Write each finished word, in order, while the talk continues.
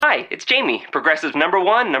Hi, it's Jamie, Progressive's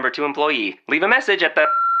 #1, #2 employee. Leave a message at the...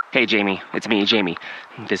 Hey, Jamie, it's me, Jamie.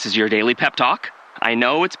 This is your daily pep talk. I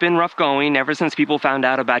know it's been rough going ever since people found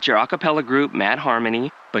out about your a cappella group, Mad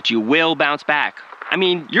Harmony, but you will bounce back. I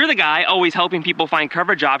mean, you're the guy always helping people find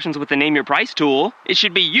coverage options with the Name Your Price tool. It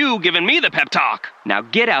should be you giving me the pep talk. Now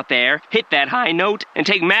get out there, hit that high note, and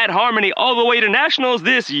take Mad Harmony all the way to nationals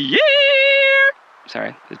this year!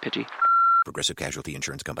 Sorry, it's pitchy. Progressive Casualty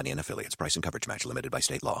Insurance Company and Affiliates. Price and coverage match limited by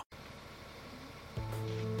state law.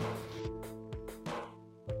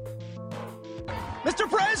 Mr.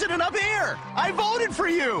 President, up here! I voted for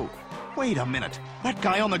you! Wait a minute. That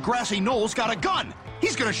guy on the grassy knoll's got a gun.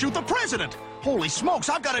 He's gonna shoot the president. Holy smokes,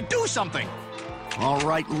 I've got to do something. All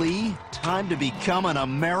right, Lee. Time to become an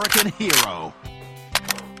American hero.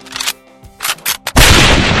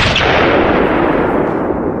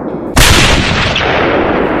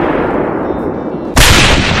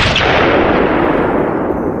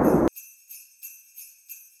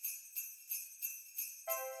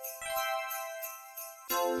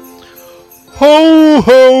 Ho,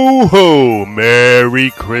 ho, ho!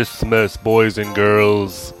 Merry Christmas, boys and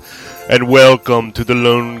girls, and welcome to the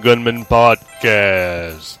Lone Gunman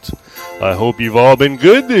Podcast. I hope you've all been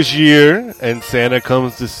good this year, and Santa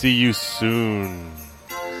comes to see you soon.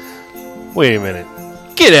 Wait a minute.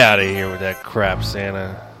 Get out of here with that crap,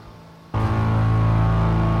 Santa.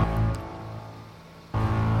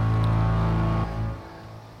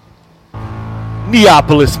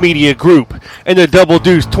 Neopolis Media Group and the Double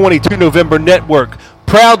Deuce 22 November Network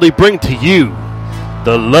proudly bring to you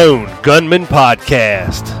the Lone Gunman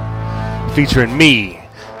Podcast, featuring me.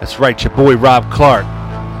 That's right, your boy Rob Clark.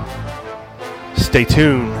 Stay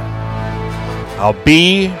tuned. I'll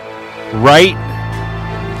be right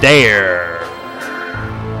there.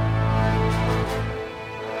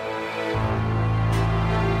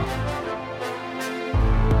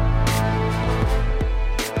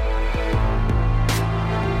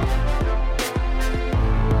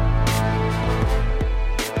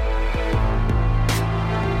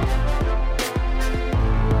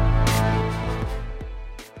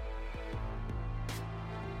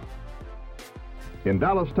 In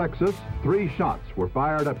Dallas, Texas, 3 shots were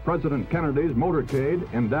fired at President Kennedy's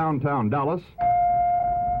motorcade in downtown Dallas.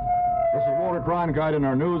 This is Walter Cronkite in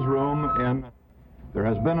our newsroom, and there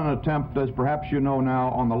has been an attempt, as perhaps you know now,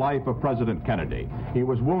 on the life of President Kennedy. He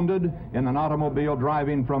was wounded in an automobile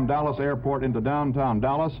driving from Dallas Airport into downtown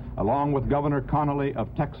Dallas, along with Governor Connolly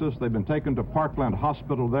of Texas. They've been taken to Parkland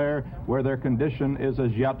Hospital there, where their condition is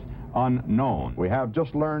as yet unknown. We have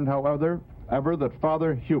just learned, however, that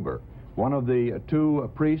Father Huber, one of the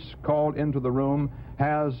 2 priests called into the room,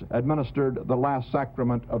 has administered the last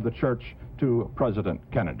sacrament of the church to President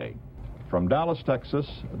Kennedy. From Dallas, Texas,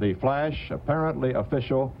 the flash, apparently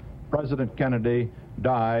official, President Kennedy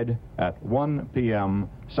died at 1 p.m.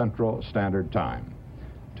 Central Standard Time,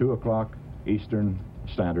 2 o'clock Eastern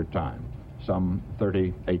Standard Time, some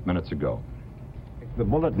 38 minutes ago. The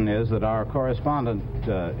bulletin is that our correspondent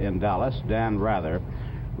in Dallas, Dan Rather,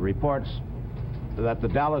 reports that the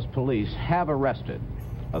Dallas police have arrested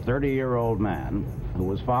a 30-year-old man who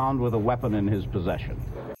was found with a weapon in his possession.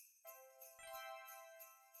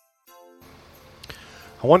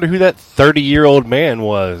 I wonder who that 30-year-old man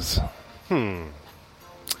was.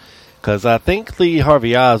 Because I think Lee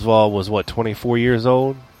Harvey Oswald was, 24 years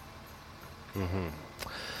old?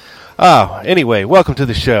 Anyway, welcome to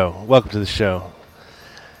the show.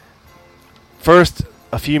 First,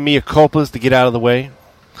 a few mea culpas to get out of the way.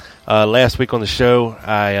 Last week on the show,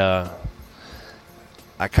 I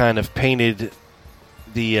kind of painted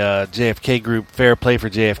the JFK group Fair Play for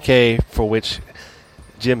JFK, for which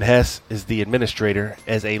Jim Hess is the administrator,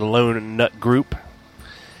 as a lone nut group.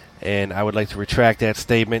 And I would like to retract that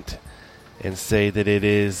statement and say that it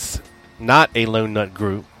is not a lone nut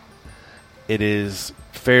group. It is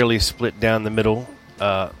fairly split down the middle,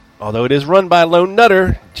 although it is run by a lone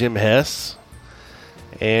nutter, Jim Hess.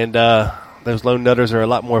 And those lone nutters are a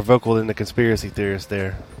lot more vocal than the conspiracy theorists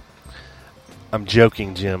there. I'm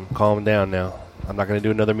joking, Jim. Calm down now. I'm not going to do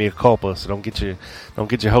another mea culpa, so don't get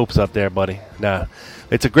your hopes up there, buddy. Nah,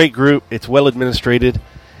 it's a great group. It's well administrated,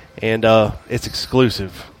 and it's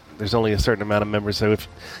exclusive. There's only a certain amount of members, so if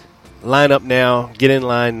line up now, get in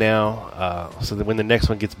line now, so that when the next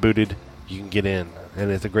one gets booted, you can get in. And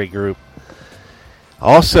it's a great group.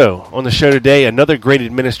 Also on the show today, another great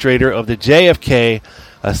administrator of the JFK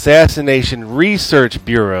Assassination Research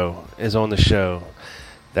Bureau is on the show.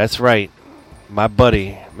 That's right, my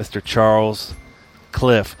buddy, Mr. Charles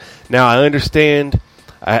Cliff. Now, I understand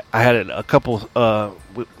I had a couple,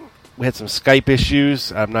 we had some Skype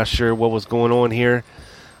issues. I'm not sure what was going on here.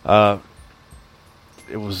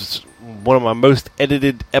 It was one of my most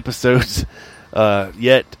edited episodes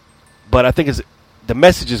yet, but I think the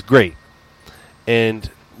message is great, and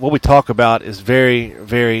what we talk about is very,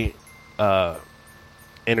 very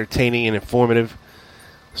entertaining and informative.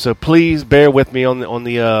 So please bear with me on the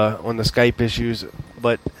Skype issues,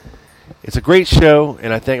 but it's a great show,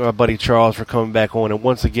 and I thank my buddy Charles for coming back on. And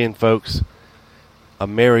once again, folks, a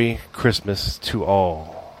Merry Christmas to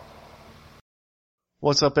all.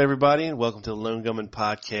 What's up, everybody, and welcome to the Lone Gunman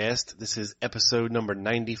Podcast. This is episode number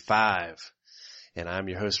 95, and I'm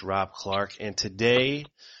your host, Rob Clark. And today,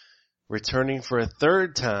 returning for a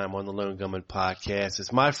third time on the Lone Gunman Podcast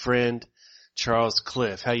is my friend, Charles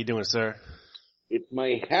Cliff. How you doing, sir? It's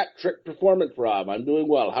my hat trick performance, Rob. I'm doing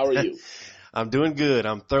well. How are you? I'm doing good.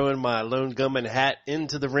 I'm throwing my Lone Gunman hat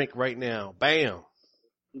into the rink right now. Bam!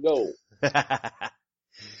 Go.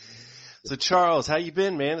 So, Charles, how you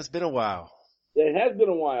been, man? It's been a while. It has been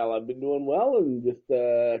a while. I've been doing well and just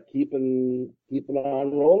keeping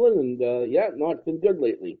on rolling. And it's been good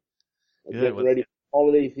lately. I'm getting ready for the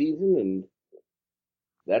holiday season, and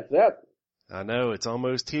that's that. I know it's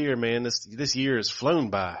almost here, man. This year has flown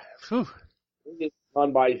by. Whew. It's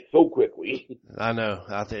gone by so quickly. I know.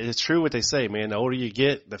 It's true what they say, man. The older you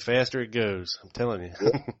get, the faster it goes. I'm telling you.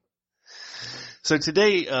 Yeah. So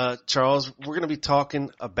today, Charles, we're going to be talking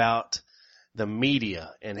about the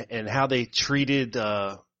media and how they treated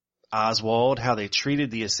Oswald, how they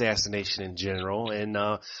treated the assassination in general, and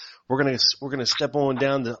we're gonna step on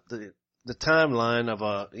down the timeline of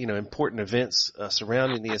important events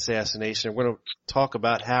surrounding the assassination. We're going to talk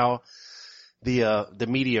about how the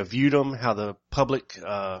media viewed them, how the public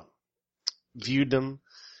viewed them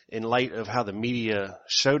in light of how the media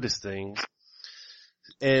showed us things,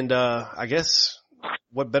 and I guess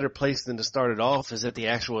what better place than to start it off is at the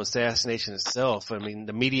actual assassination itself. I mean,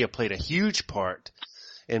 the media played a huge part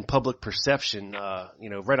in public perception,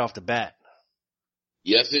 right off the bat.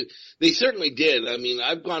 Yes, they certainly did. I mean,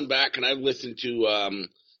 I've gone back and I've listened to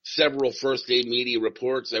several first-day media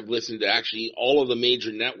reports. I've listened to actually all of the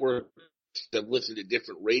major networks. I've listened to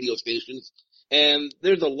different radio stations. And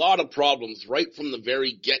there's a lot of problems right from the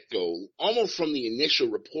very get-go, almost from the initial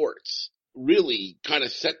reports. Really kind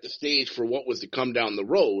of set the stage for what was to come down the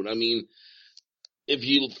road. I mean, if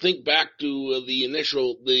you think back to the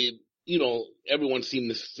initial, everyone's seen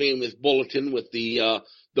this famous bulletin with the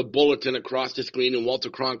bulletin across the screen and Walter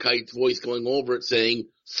Cronkite's voice going over it saying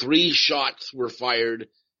 3 shots were fired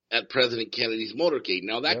at President Kennedy's motorcade.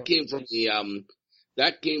 Now that came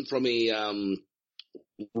from a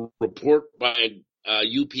report by a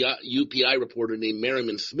UPI reporter named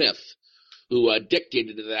Merriman Smith, who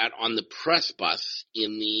dictated that on the press bus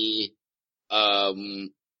in the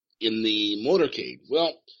motorcade.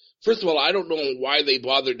 Well, first of all, I don't know why they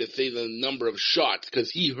bothered to say the number of shots,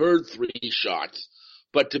 because he heard 3 shots.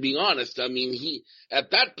 But to be honest, I mean,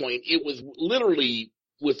 at that point, it was literally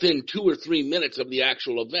within 2 or 3 minutes of the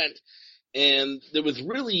actual event, and there was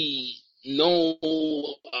really no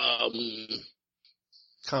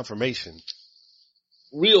confirmation.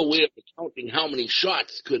 Real way of counting how many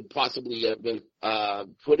shots could possibly have been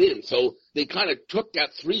put in. So they kind of took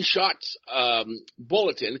that 3 shots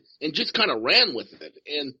bulletin and just kind of ran with it.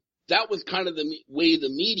 And that was kind of the way the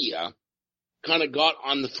media kind of got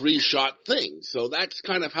on the 3-shot thing. So that's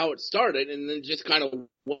kind of how it started, and then just kind of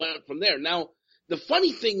went from there. Now, the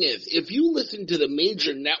funny thing is, if you listen to the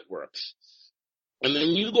major networks, and then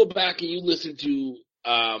you go back and you listen to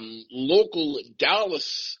local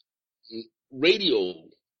Dallas radio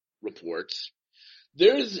reports,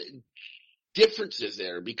 there's differences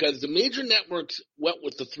there because the major networks went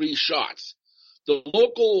with the 3 shots. The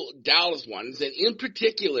local Dallas ones, and in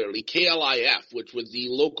particularly KLIF, which was the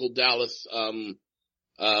local Dallas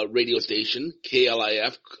radio station,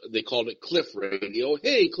 KLIF, they called it Cliff Radio.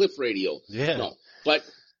 Hey, Cliff Radio. Yeah. No, but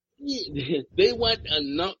they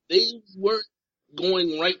weren't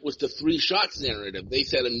going right with the 3 shots narrative. They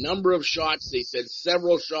said a number of shots. They said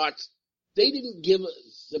several shots. They didn't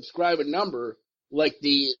subscribe a number like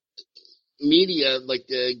the media, like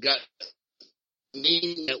the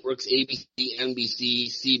main networks, ABC, NBC,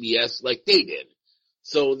 CBS, like they did.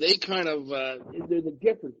 So they kind of, there's a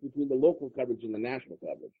difference between the local coverage and the national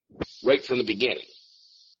coverage right from the beginning.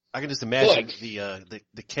 I can just imagine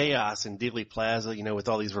the chaos in Dealey Plaza, with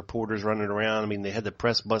all these reporters running around. I mean, they had the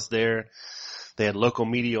press bus there. They had local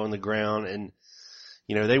media on the ground, and,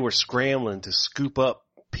 they were scrambling to scoop up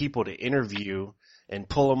people to interview and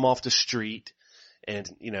pull them off the street. And,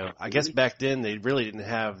 I guess back then they really didn't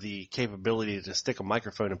have the capability to stick a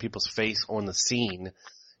microphone in people's face on the scene.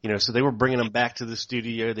 So they were bringing them back to the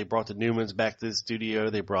studio. They brought the Newmans back to the studio.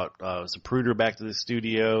 They brought Zapruder back to the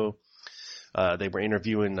studio. They were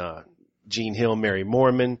interviewing Gene Hill, Mary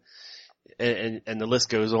Moorman, and the list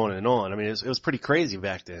goes on and on. I mean, it was pretty crazy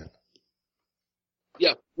back then.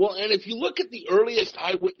 Yeah, well, and if you look at the earliest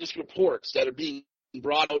eyewitness reports that are being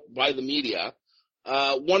brought out by the media,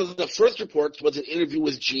 one of the first reports was an interview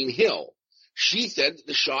with Gene Hill. She said that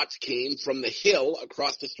the shots came from the hill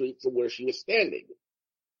across the street from where she was standing.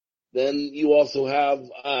 Then you also have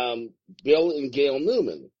Bill and Gail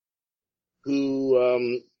Newman,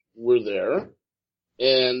 who were there,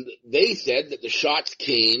 and they said that the shots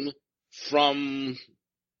came from,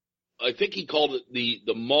 I think he called it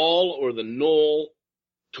the mall or the knoll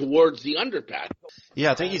towards the underpass.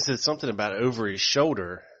 Yeah, I think he said something about over his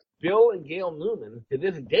shoulder. Bill and Gail Newman, to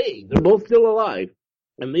this day, they're both still alive,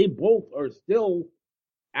 and they both are still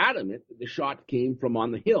adamant that the shot came from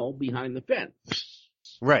on the hill behind the fence.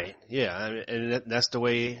 Right, yeah, and that's the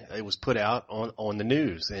way it was put out on the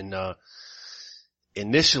news. And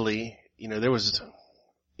initially, there was,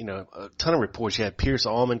 a ton of reports. You had Pierce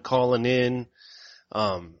Allman calling in,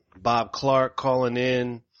 Bob Clark calling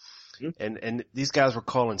in, and these guys were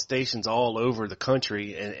calling stations all over the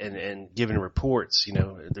country and giving reports.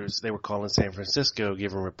 They were calling San Francisco,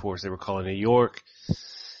 giving reports. They were calling New York,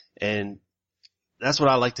 and that's what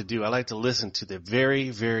I like to do. I like to listen to the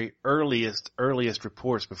very, very earliest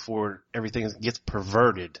reports before everything gets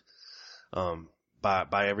perverted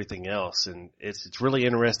by everything else. And it's really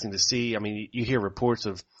interesting to see. I mean, you hear reports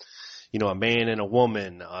of, a man and a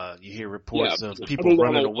woman. You hear reports of people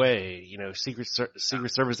running away. Secret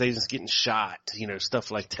Service agents getting shot.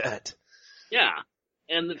 Stuff like that. Yeah.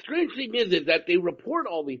 And the strange thing is that they report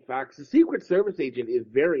all these facts. The Secret Service agent is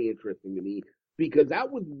very interesting to me because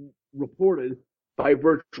that was reported by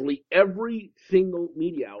virtually every single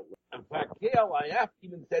media outlet. In fact, KLIF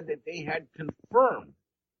even said that they had confirmed,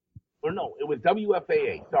 or no, it was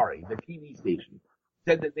WFAA, sorry, the TV station,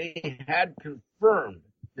 said that they had confirmed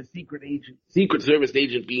the Secret Service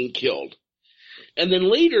agent being killed. And then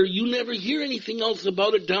later, you never hear anything else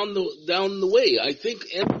about it down the way. I think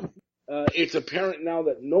it's apparent now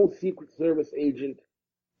that no Secret Service agent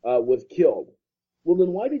was killed. Well,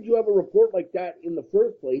 then why did you have a report like that in the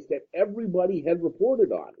first place that everybody had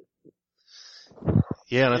reported on?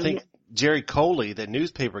 Yeah, and I think Jerry Coley, that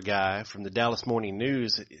newspaper guy from the Dallas Morning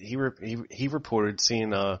News, he reported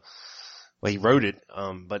seeing he wrote it,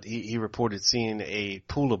 but he reported seeing a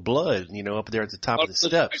pool of blood, up there at the top of the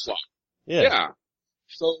steps. Yeah.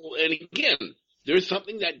 So, and again, there's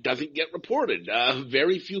something that doesn't get reported.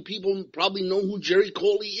 Very few people probably know who Jerry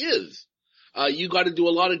Coley is. You got to do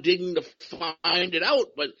a lot of digging to find it out,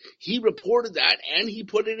 but he reported that and he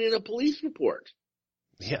put it in a police report.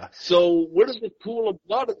 Yeah. So where does this pool of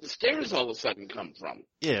blood at the stairs all of a sudden come from?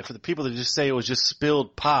 Yeah, for the people that just say it was just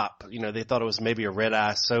spilled pop, they thought it was maybe a Red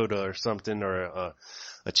Eye soda or something, or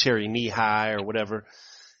a cherry knee high or whatever.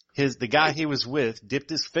 The guy he was with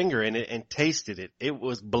dipped his finger in it and tasted it. It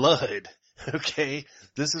was blood. Okay.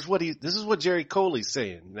 This is what Jerry Coley's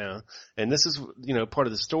saying now. And this is, part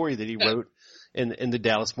of the story that he wrote in the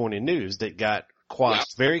Dallas Morning News that got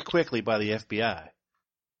quashed very quickly by the FBI.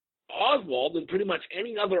 Oswald and pretty much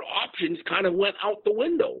any other options kind of went out the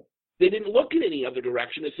window. They didn't look in any other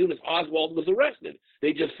direction as soon as Oswald was arrested.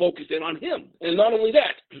 They just focused in on him. And not only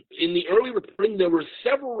that, in the early reporting, there were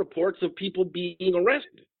several reports of people being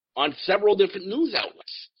arrested on several different news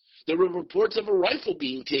outlets. There were reports of a rifle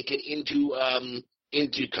being taken into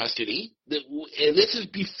custody, and this is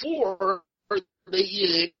before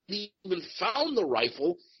they even found the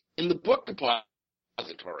rifle in the book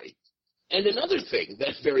depository. And another thing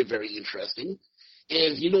that's very, very interesting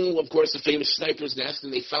is, of course, the famous sniper's nest,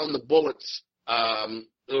 and they found the bullets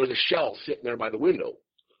or the shells sitting there by the window.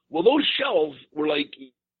 Well, those shells were like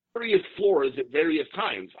various floors at various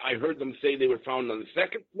times. I heard them say they were found on the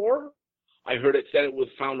second floor. I heard it said it was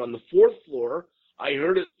found on the fourth floor. I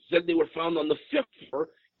heard it said they were found on the fifth floor.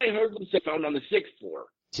 I heard them say found on the sixth floor.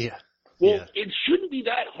 Yeah. Well, it shouldn't be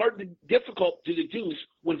that difficult to deduce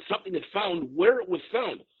when something is found where it was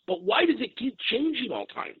found. But why does it keep changing all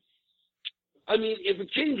the time? I mean, if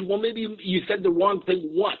it changed, well, maybe you said the wrong thing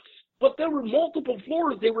once. But there were multiple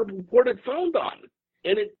floors they were reported found on.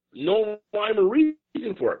 And no rhyme or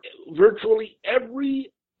reason for it. Virtually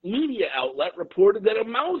every media outlet reported that a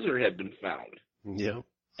Mauser had been found. Yeah.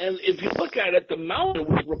 And if you look at it, the Mauser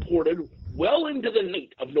was reported well into the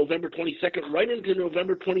night of November 22nd, right into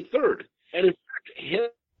November 23rd. And in fact,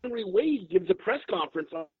 Henry Wade gives a press conference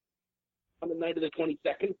on the night of the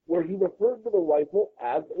 22nd where he referred to the rifle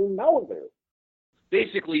as a Mauser.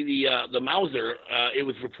 Basically, the Mauser, it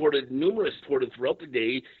was reported throughout the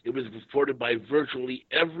day. It was reported by virtually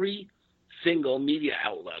every single media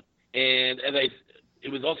outlet. And as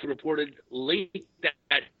it was also reported late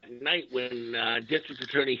that night when District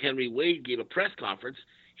Attorney Henry Wade gave a press conference.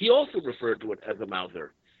 He also referred to it as a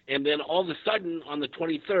Mauser. And then all of a sudden, on the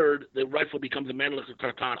 23rd, the rifle becomes a Mannlicher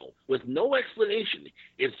Carcano with no explanation.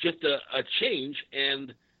 It's just a change,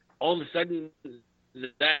 and all of a sudden,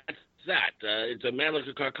 that's that. It's a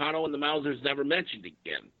Mannlicher Carcano, and the Mauser's never mentioned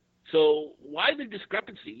again. So why the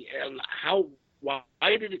discrepancy, and why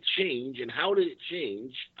did it change, and how did it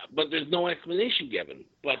change? But there's no explanation given.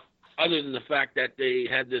 But other than the fact that they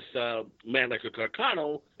had this Mannlicher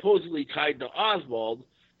Carcano supposedly tied to Oswald,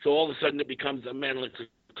 so all of a sudden it becomes a Mannlicher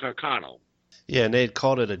Carcano. Yeah, and they'd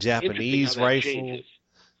called it a Japanese rifle. Changes.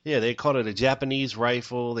 Yeah, they called it a Japanese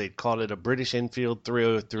rifle. They called it a British Enfield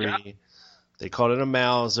 303. Yeah. They called it a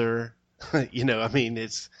Mauser. You know, I mean,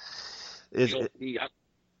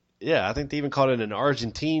 yeah, I think they even called it an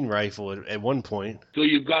Argentine rifle at one point. So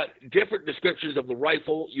you've got different descriptions of the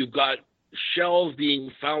rifle. You've got shells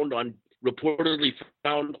being reportedly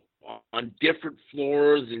found on different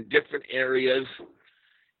floors in different areas.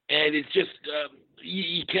 And it's just,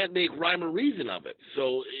 you can't make rhyme or reason of it.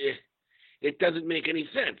 So it doesn't make any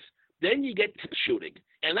sense. Then you get to shooting.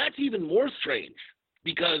 And that's even more strange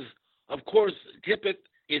because, of course, Tippit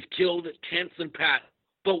is killed at 10th and Pat.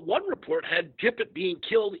 But one report had Tippit being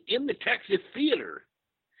killed in the Texas Theater.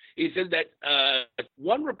 He said that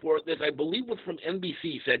one report, this I believe was from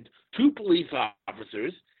NBC, said 2 police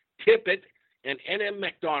officers, Tippit and N.M.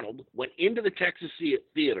 McDonald, went into the Texas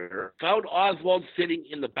Theater, found Oswald sitting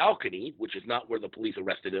in the balcony, which is not where the police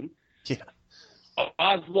arrested him. Yeah.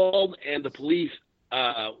 Oswald and the police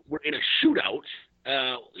were in a shootout.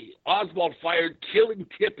 Oswald fired, killing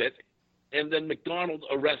Tippit, and then McDonald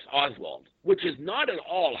arrests Oswald, which is not at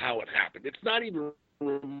all how it happened. It's not even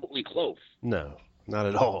remotely close. No, not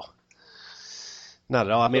at all. Not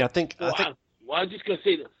at all. I mean, I think I was just going to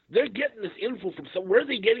say that they're getting this info from somewhere. Where are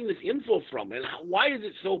they getting this info from, and why is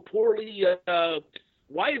it so poorly?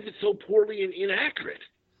 Why is it so poorly and inaccurate?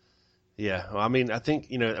 Yeah, well, I mean, I think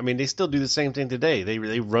they still do the same thing today.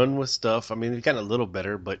 They run with stuff. I mean, they've gotten a little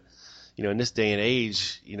better, but in this day and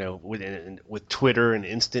age, with Twitter and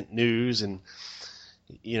instant news, and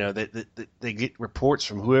they get reports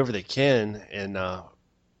from whoever they can, and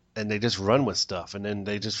they just run with stuff, and then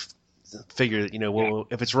they just figure that well,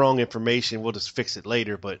 if it's wrong information, we'll just fix it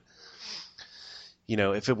later. But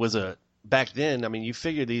if it was back then, I mean, you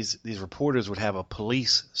figure these reporters would have a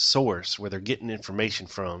police source where they're getting information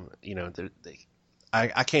from.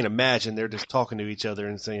 I can't imagine they're just talking to each other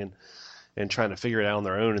and saying and trying to figure it out on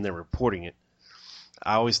their own and then reporting it.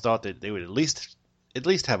 I always thought that they would at least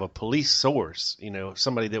have a police source,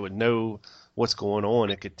 somebody that would know what's going on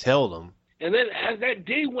and could tell them. And then as that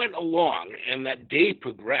day went along and that day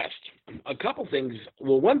progressed, a couple things.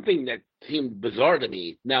 Well, one thing that seemed bizarre to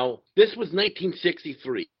me. Now, this was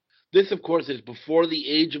 1963. This, of course, is before the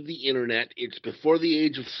age of the internet. It's before the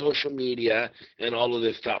age of social media and all of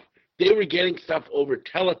this stuff. They were getting stuff over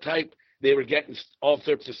teletype. They were getting all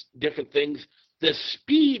sorts of different things. The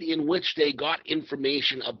speed in which they got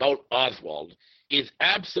information about Oswald is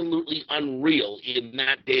absolutely unreal in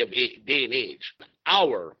that day and age. An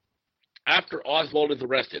hour after Oswald is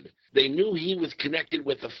arrested, they knew he was connected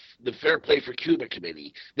with the Fair Play for Cuba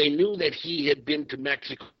committee. They knew that he had been to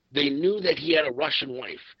Mexico. They knew that he had a Russian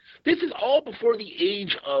wife. This is all before the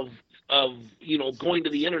age of going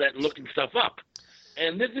to the internet and looking stuff up.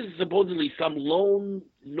 And this is supposedly some lone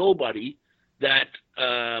nobody that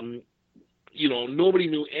nobody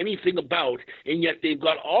knew anything about, and yet they've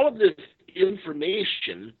got all of this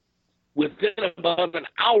information within about an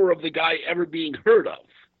hour of the guy ever being heard of.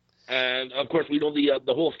 And of course, we know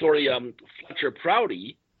the whole story Fletcher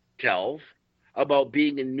Prouty tells about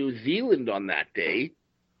being in New Zealand on that day,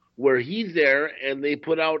 where he's there and they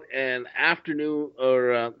put out an afternoon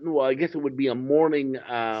I guess it would be a morning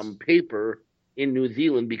paper in New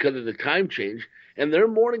Zealand because of the time change. And their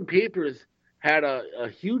morning papers had a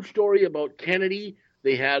huge story about Kennedy.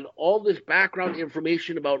 They had all this background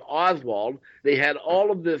information about Oswald. They had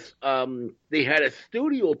all of this, they had a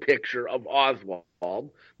studio picture of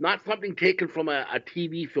Oswald, not something taken from a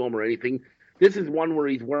TV film or anything. This is one where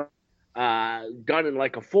he's done in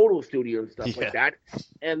like a photo studio and stuff like that.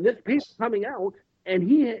 And this paper's coming out, and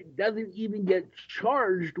he doesn't even get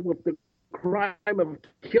charged with the crime of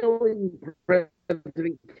killing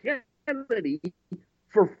President Kennedy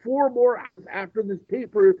for 4 more hours after this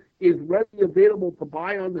paper is readily available to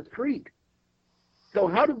buy on the street. So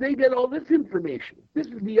how did they get all this information? This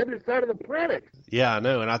is the other side of the planet. Yeah, I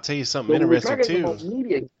know. And I'll tell you something interesting,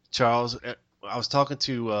 too, Charles. I was talking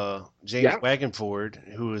to James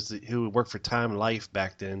Wagenford, who worked for Time Life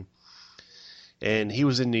back then. And he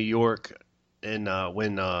was in New York and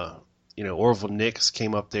when Orville Nix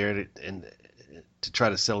came up there to try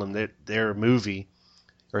to sell him their movie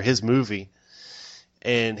or his movie,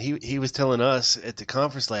 and he was telling us at the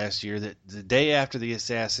conference last year that the day after the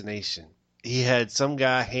assassination, he had some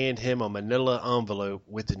guy hand him a manila envelope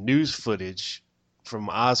with the news footage from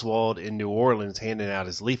Oswald in New Orleans handing out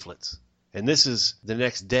his leaflets. And this is the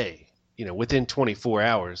next day. Within 24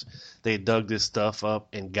 hours, they dug this stuff up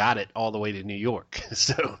and got it all the way to New York.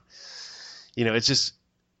 So, it's just,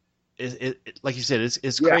 like you said,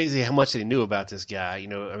 it's crazy how much they knew about this guy.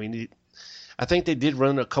 I think they did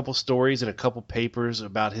run a couple stories in a couple papers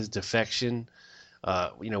about his defection,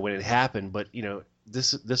 when it happened. But,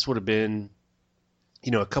 this would have been,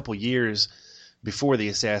 a couple years before the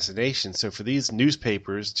assassination. So for these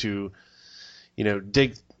newspapers to,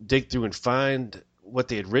 dig through and find what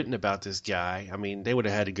they had written about this guy, they would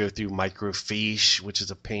have had to go through microfiche, which is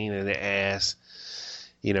a pain in the ass.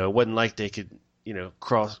 It wasn't like they could,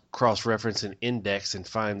 cross-reference an index and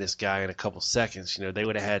find this guy in a couple seconds. They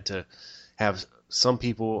would have had to have some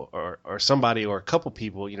people or somebody or a couple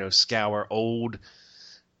people, scour old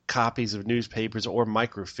copies of newspapers or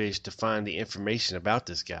microfiche to find the information about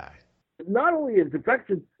this guy. Not only his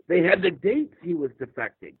defection, they had the dates he was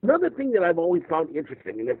defecting. Another thing that I've always found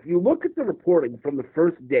interesting, and if you look at the reporting from the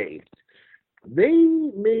first day, they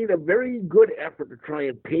made a very good effort to try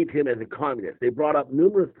and paint him as a communist. They brought up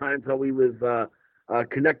numerous times how he was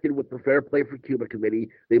connected with the Fair Play for Cuba Committee.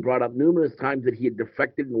 They brought up numerous times that he had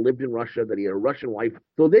defected and lived in Russia, that he had a Russian wife.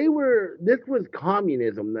 So this was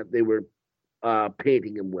communism that they were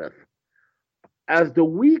painting him with. As the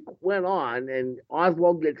week went on and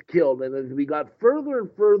Oswald gets killed, and as we got further and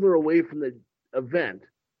further away from the event,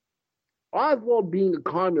 Oswald being a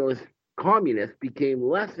communist became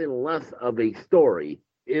less and less of a story.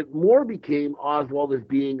 It more became Oswald as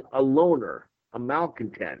being a loner, a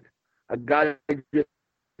malcontent, a guy just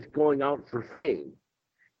going out for fame.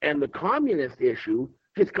 And the communist issue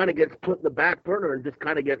just kind of gets put in the back burner and just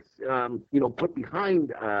kind of gets, put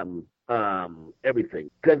behind everything.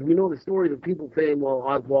 Because we know the stories of people saying, well,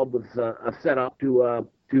 Oswald was set up to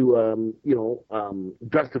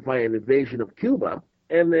justify an invasion of Cuba.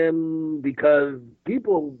 And then because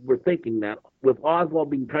people were thinking that with Oswald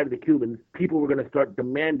being tied to the Cubans, people were going to start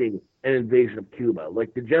demanding an invasion of Cuba.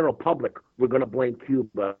 Like the general public were going to blame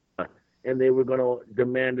Cuba, and they were going to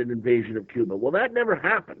demand an invasion of Cuba. Well, that never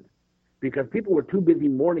happened because people were too busy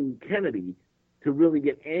mourning Kennedy to really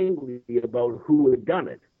get angry about who had done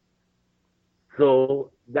it.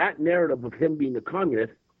 So that narrative of him being a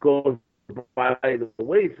communist goes by the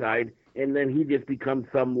wayside, and then he just becomes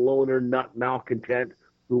some loner nut malcontent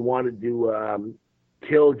who wanted to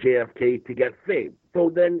kill JFK to get fame. So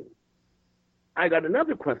then I got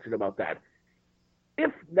another question about that.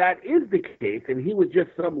 If that is the case, and he was just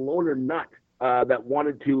some loner nut that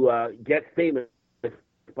wanted to get famous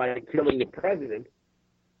by killing the president,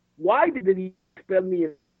 why did he spend the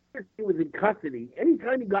year he was in custody?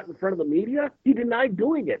 Anytime he got in front of the media, he denied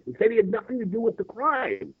doing it and said he had nothing to do with the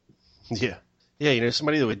crime. Yeah. Yeah,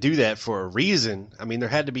 somebody that would do that for a reason. There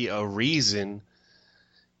had to be a reason.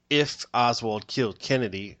 If Oswald killed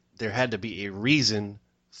Kennedy, there had to be a reason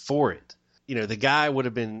for it. The guy would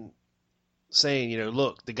have been saying,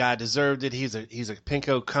 look, the guy deserved it. He's a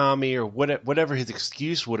pinko commie or whatever his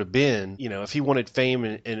excuse would have been. If he wanted fame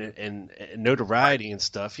and notoriety and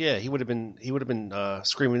stuff, yeah, he would have been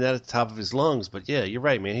screaming that at the top of his lungs. But yeah, you're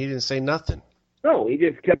right, man. He didn't say nothing. No, he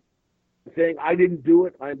just kept saying, I didn't do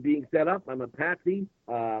it. I'm being set up. I'm a patsy.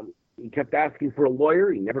 He kept asking for a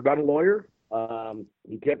lawyer. He never got a lawyer.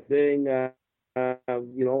 He kept saying, I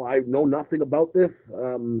know nothing about this.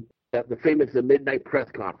 At the famous midnight press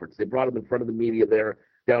conference, they brought him in front of the media there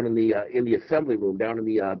down in the assembly room, down in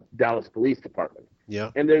the Dallas Police Department.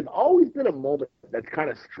 Yeah. And there's always been a moment that's kind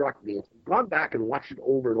of struck me. I've gone back and watched it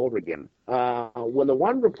over and over again. When the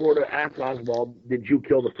one reporter asked Oswald, did you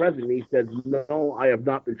kill the president? He said, no, I have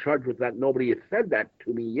not been charged with that. Nobody has said that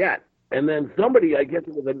to me yet. And then somebody, I guess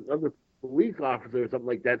it was another police officer or something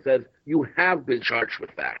like that, says, you have been charged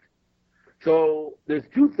with that. So there's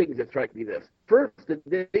two things that strike me this. First, did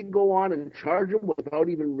they go on and charge him without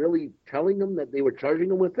even really telling them that they were charging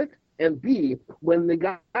him with it? And B, when the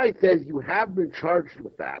guy says you have been charged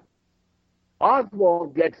with that,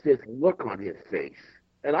 Oswald gets this look on his face.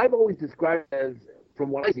 And I've always described it as, from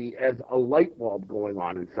what I see, as a light bulb going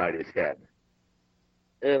on inside his head.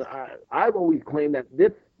 And I've always claimed that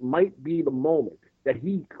this might be the moment that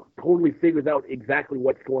he totally figures out exactly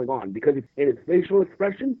what's going on. Because in his facial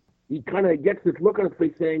expression, he kind of gets this look on his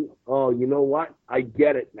face saying, oh, you know what? I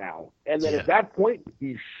get it now. And then at that point,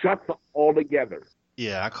 he shuts all together.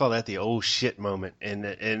 Yeah, I call that the oh shit moment, and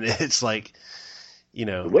it's like,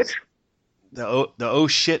 Which? the oh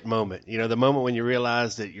shit moment. The moment when you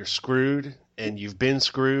realize that you're screwed and you've been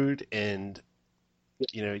screwed, and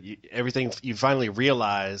everything you finally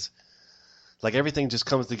realize, like everything just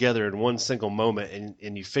comes together in one single moment,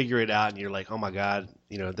 and you figure it out, and you're like, oh my god,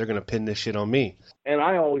 they're gonna pin this shit on me. And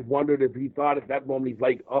I always wondered if he thought at that moment, he's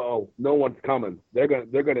like, uh-oh, no one's coming. They're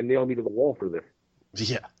gonna nail me to the wall for this.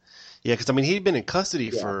 Yeah, because he'd been in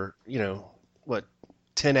custody for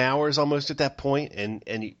 10 hours almost at that point, and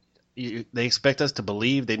they expect us to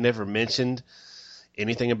believe they never mentioned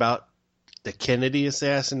anything about the Kennedy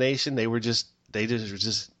assassination. They just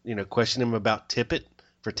questioning him about Tippit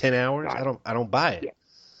for 10 hours. I don't buy it.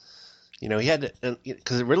 Yeah. He had to,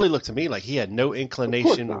 because it really looked to me like he had no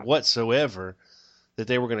inclination whatsoever that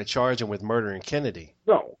they were going to charge him with murdering Kennedy.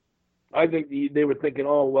 No, I think they were thinking,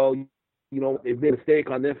 oh well, they've made a mistake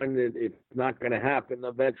on this, and it's not going to happen.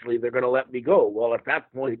 Eventually, they're going to let me go. Well, at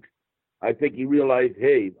that point, I think he realized,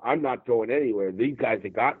 hey, I'm not going anywhere. These guys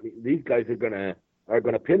have got me. These guys are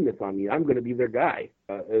gonna pin this on me. I'm gonna be their guy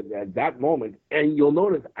at that moment. And you'll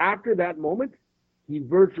notice after that moment, he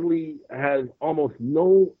virtually has almost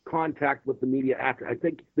no contact with the media after. I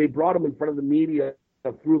think they brought him in front of the media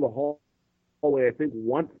through the hallway, I think,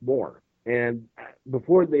 once more. And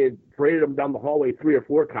before they had paraded him down the hallway 3 or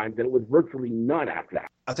 4 times, and it was virtually none after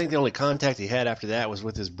that. I think the only contact he had after that was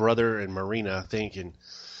with his brother and Marina, I think. And,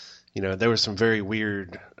 there were some very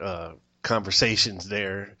weird conversations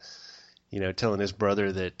there, telling his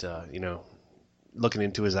brother that, looking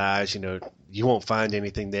into his eyes, you won't find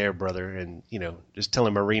anything there, brother. And, just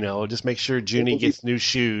telling Marina, oh, just make sure Junie gets new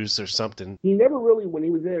shoes or something. He never really, when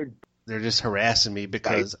he was there. They're just harassing me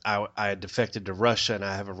because I defected to Russia and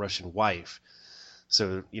I have a Russian wife.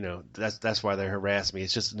 So, that's why they're harassing me.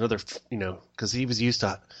 It's just another, because he was used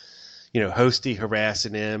to, Hosty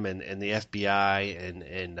harassing him and the FBI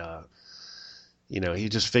and he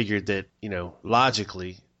just figured that,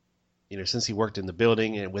 logically, since he worked in the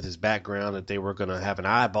building and with his background, that they were going to have an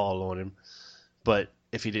eyeball on him. But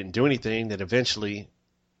if he didn't do anything, that eventually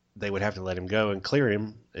they would have to let him go and clear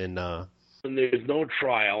him. And there's no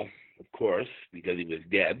trial, of course, because he was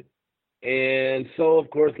dead. And so, of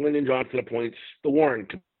course, Lyndon Johnson appoints the Warren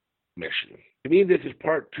Commission. To me, this is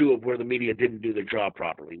part 2 of where the media didn't do their job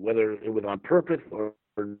properly. Whether it was on purpose or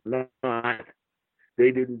not,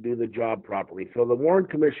 they didn't do the job properly. So the Warren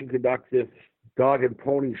Commission conducts this dog and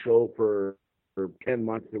pony show for 10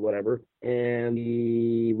 months or whatever, and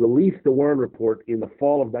he released the Warren Report in the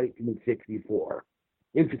fall of 1964.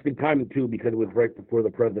 Interesting timing, too, because it was right before the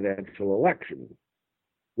presidential election,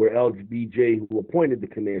 where LBJ, who appointed the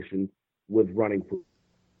commission, was running for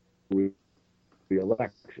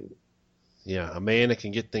re-election. Yeah, a man that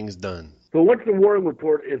can get things done. So once the Warren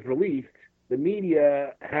Report is released, the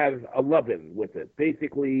media has a love-in with it.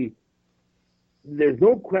 Basically, there's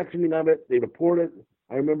no questioning of it. They report it.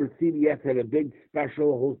 I remember CBS had a big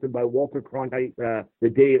special hosted by Walter Cronkite the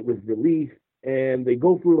day it was released, and they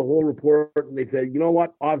go through the whole report, and they said, you know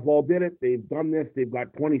what, Oswald did it. They've done this. They've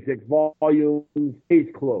got 26 volumes. Case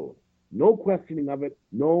closed. No questioning of it.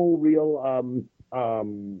 No real,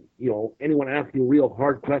 anyone asking real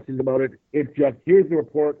hard questions about it. It's just, here's the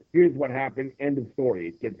report. Here's what happened. End of story.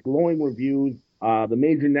 It gets glowing reviews. The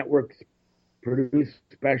major networks produce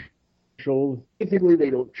specials. Basically, they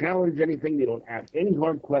don't challenge anything. They don't ask any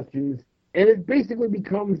hard questions. And it basically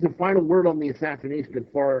becomes the final word on the assassination as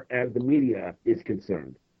far as the media is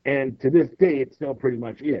concerned. And to this day, it still pretty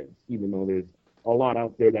much is, even though there's a lot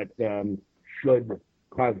out there that should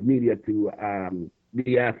cause media to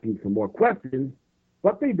be asking some more questions.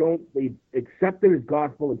 But they don't. They accept it as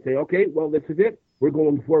gospel and say, okay, well, this is it. We're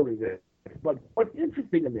going forward with this. But what's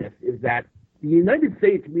interesting in this is that the United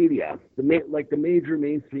States media, like the major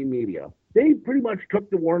mainstream media, they pretty much took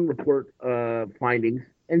the Warren Report findings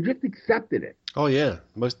and just accepted it. Oh, yeah,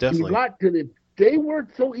 most definitely. They weren't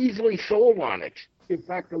so easily sold on it. In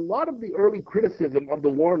fact, a lot of the early criticism of the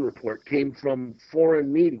Warren Report came from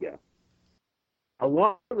foreign media. A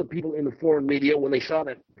lot of the people in the foreign media, when they saw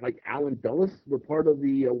that, like Alan Dulles were part of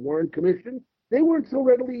the Warren Commission, they weren't so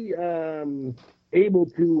readily able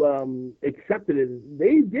to accept it. And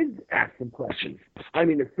they did ask some questions. I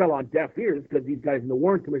mean, it fell on deaf ears because these guys in the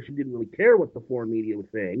Warren Commission didn't really care what the foreign media was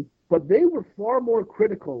saying. But they were far more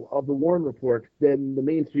critical of the Warren Report than the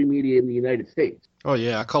mainstream media in the United States. Oh,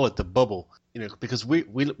 yeah, I call it the bubble, because we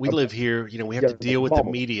live here, we have to deal with the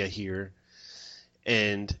media here.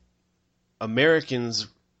 And Americans,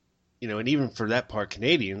 and even for that part,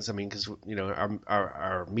 Canadians, I mean, because,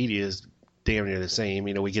 our media is damn near the same.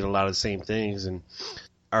 We get a lot of the same things. And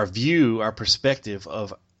our perspective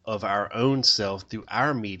of of our own self through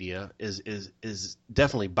our media is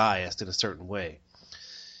definitely biased in a certain way.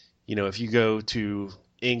 You know, if you go to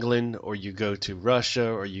England or you go to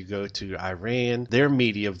Russia or you go to Iran, their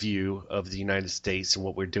media view of the United States and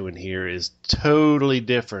what we're doing here is totally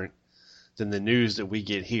different than the news that we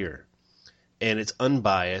get here. And it's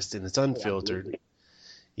unbiased and it's unfiltered,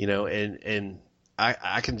 you know, and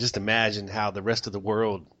I can just imagine how the rest of the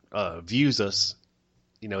world views us.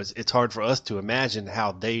 You know, it's hard for us to imagine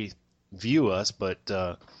how they view us, but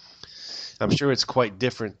I'm sure it's quite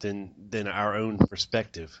different than our own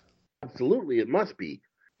perspective. Absolutely, it must be.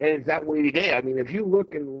 And it's that way today. I mean, if you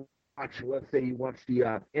look and watch, let's say you watch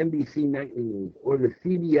the NBC Nightly News or the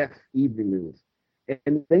CBS Evening News,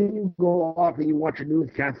 and then you go off and you watch a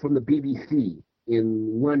newscast from the BBC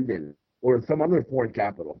in London or some other foreign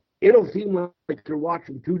capital, it'll seem like you're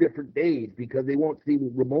watching two different days because they won't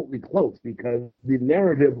seem remotely close, because the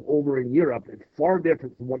narrative over in Europe is far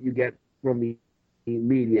different from what you get from the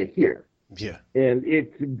media here. Yeah. And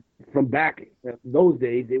it's from back in those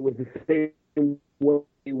days, it was the same way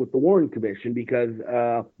with the Warren Commission, because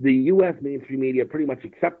the U.S. mainstream media pretty much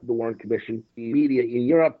accepted the Warren Commission. The media in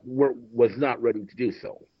Europe was not ready to do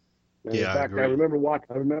so. And yeah, in fact, I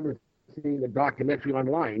remember seeing a documentary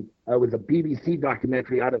online. It was a BBC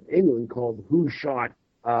documentary out of England called "Who Shot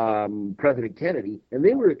President Kennedy," and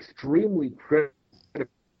they were extremely critical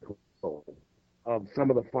of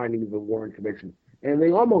some of the findings of the Warren Commission. And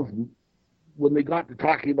they almost, when they got to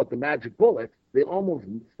talking about the magic bullet, they almost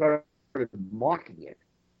started mocking it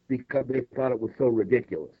because they thought it was so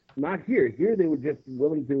ridiculous. Not here. Here they were just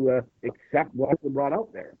willing to accept what was brought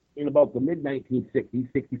out there. In about the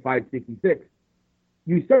mid-1960s, 65, 66,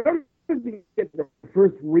 you started to get the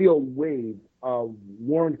first real wave of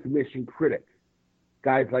Warren Commission critics.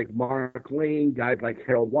 Guys like Mark Lane, guys like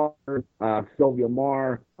Harold Walker, Sylvia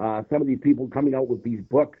Maher, some of these people coming out with these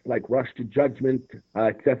books like Rush to Judgment,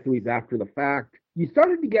 Accessories After the Fact. You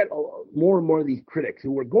started to get more and more of these critics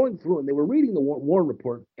who were going through and they were reading the Warren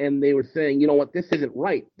Report and they were saying, you know what, this isn't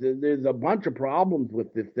right. There's a bunch of problems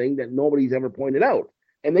with this thing that nobody's ever pointed out.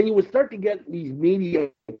 And then you would start to get these media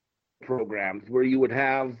programs where you would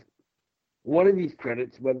have one of these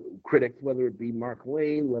critics, whether it be Mark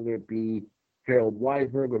Lane, whether it be Harold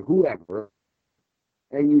Weisberg or whoever,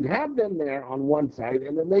 and you'd have them there on one side,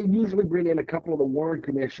 and then they usually bring in a couple of the Warren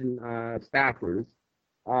Commission staffers.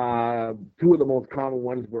 Two of the most common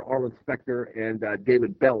ones were Arlen Specter and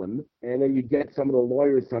David Bellin, and then you get some of the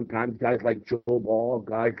lawyers sometimes, guys like Joe Ball,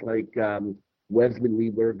 guys like Wesley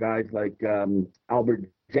Lieber, guys like Albert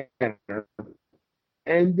Jenner,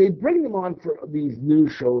 and they bring them on for these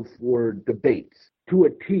news shows for debates to a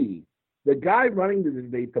T. The guy running the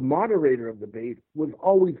debate, the moderator of the debate, was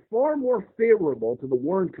always far more favorable to the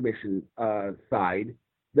Warren Commission side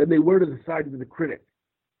than they were to the side of the critics.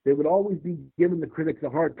 They would always be giving the critics a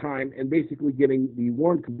hard time and basically giving the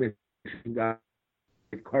Warren Commission guys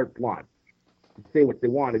carte blanche to say what they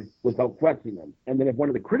wanted without questioning them. And then if one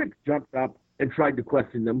of the critics jumped up and tried to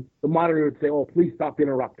question them, the moderator would say, "Oh, please stop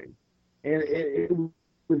interrupting." And it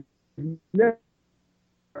was never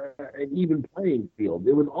an even playing field.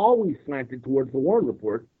 It was always slanted towards the Warren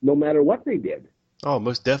Report, no matter what they did. Oh,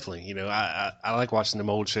 most definitely. You know, I like watching them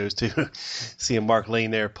old shows too. Seeing Mark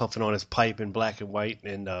Lane there puffing on his pipe in black and white,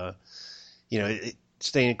 and you know,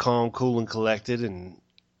 staying calm, cool, and collected, and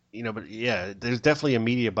you know, but yeah, there's definitely a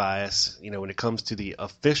media bias, you know, when it comes to the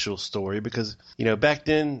official story, because you know, back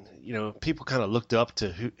then, you know, people kind of looked up to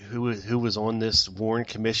who was on this Warren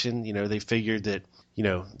Commission. You know, they figured that, you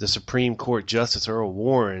know, the Supreme Court Justice Earl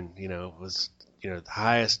Warren, you know, was, you know, the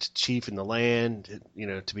highest chief in the land, you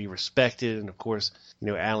know, to be respected. And of course, you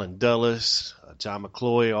know, Allen Dulles, John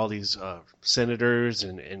McCloy, all these senators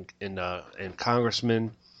and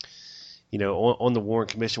congressmen, you know, on the Warren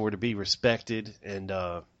Commission were to be respected. And,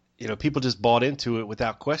 you know, people just bought into it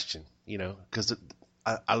without question, you know, because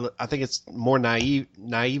I think it's more naivete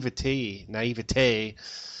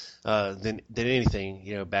than anything.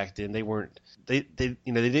 You know, back then they you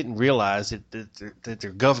know, they didn't realize that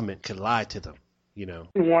their government could lie to them. You know,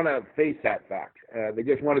 they didn't want to face that fact. They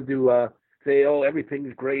just wanted to say, "Oh,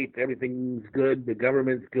 everything's great, everything's good, the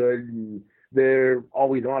government's good, and they're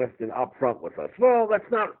always honest and upfront with us." Well,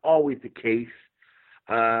 that's not always the case.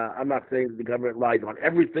 I'm not saying that the government lies on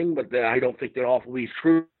everything, but I don't think they're always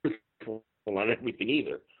truthful on everything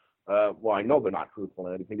either. Well, I know they're not truthful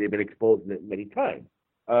on anything. They've been exposed to it many times.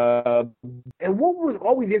 And what was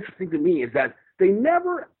always interesting to me is that they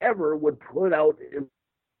never, ever would put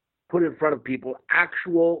in front of people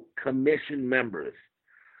actual commission members.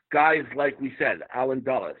 guys like we said, Alan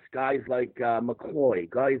Dulles, guys like McCloy,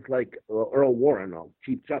 guys like Earl Warren,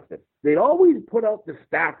 Chief Justice. They'd always put out the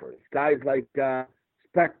staffers, guys like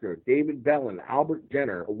Specter, David Bellin, Albert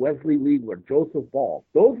Jenner, Wesley Liebler, Joseph Ball.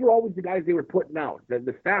 Those were always the guys they were putting out,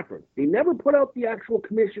 the staffers. They never put out the actual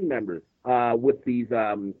commission members with these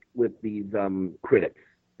critics.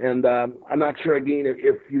 And I'm not sure, again,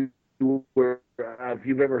 if you've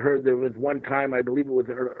ever heard, there was one time, I believe it was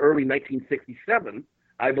early 1967,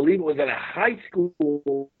 I believe it was at a high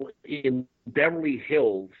school in Beverly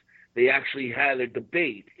Hills. They actually had a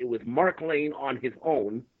debate. It was Mark Lane on his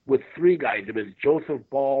own with three guys. It was Joseph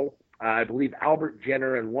Ball, I believe Albert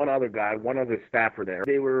Jenner, and one other staffer there.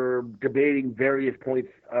 They were debating various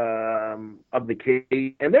points of the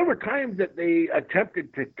case. And there were times that they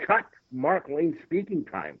attempted to cut Mark Lane's speaking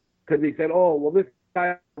time because they said, oh, well, this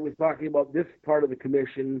guy was talking about this part of the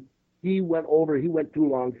commission. He went too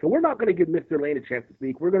long. So we're not going to give Mr. Lane a chance to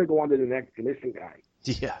speak. We're going to go on to the next commission guy.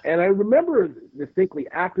 Yeah. And I remember distinctly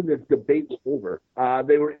after this debate was over,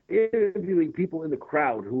 they were interviewing people in the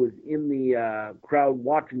crowd who was in the crowd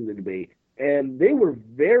watching the debate. And they were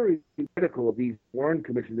very critical of these Warren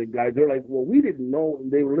Commission guys. They're like, well, we didn't know.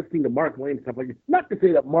 And they were listening to Mark Lane and stuff like that. Not to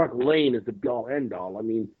say that Mark Lane is the be-all, end-all. I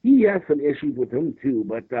mean, he has some issues with him, too.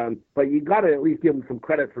 But you got to at least give him some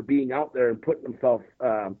credit for being out there and putting himself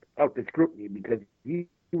out to scrutiny because he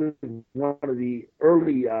was one of the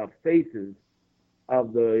early faces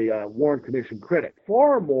of the Warren Commission critics.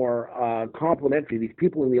 Far more complimentary, these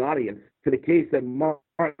people in the audience, to the case that Mark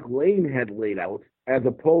Lane had laid out, as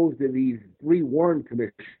opposed to these three Warren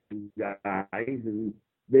Commission guys. And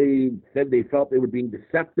they said they felt they were being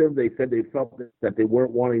deceptive. They said they felt that they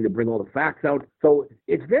weren't wanting to bring all the facts out. So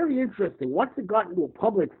it's very interesting. Once it got into a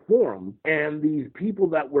public forum and these people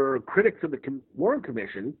that were critics of the Warren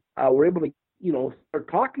Commission were able to, start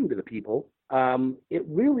talking to the people, it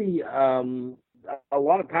really, a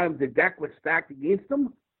lot of times the deck was stacked against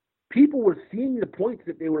them. People were seeing the points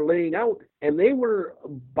that they were laying out, and they were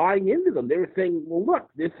buying into them. They were saying, well, look,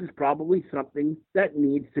 this is probably something that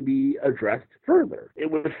needs to be addressed further. It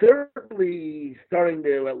was certainly starting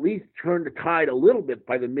to at least turn the tide a little bit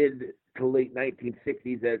by the mid to late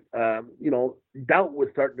 1960s that, doubt was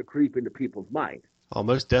starting to creep into people's minds. Oh,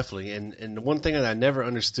 most definitely. And the one thing that I never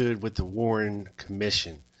understood with the Warren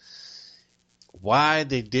Commission, why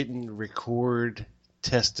they didn't record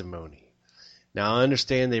testimony. Now, I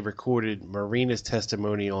understand they recorded Marina's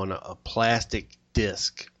testimony on a plastic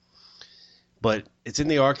disc, but it's in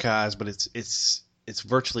the archives, but it's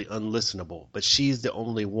virtually unlistenable. But she's the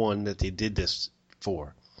only one that they did this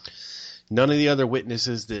for. None of the other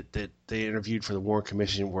witnesses that they interviewed for the Warren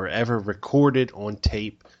Commission were ever recorded on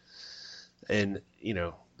tape. And,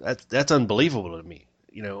 that's unbelievable to me.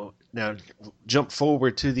 Now jump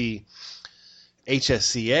forward to the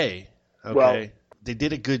HSCA. Okay. Well, they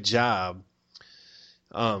did a good job.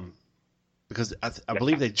 Because I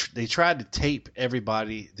believe they tried to tape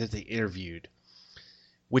everybody that they interviewed,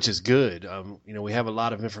 which is good. We have a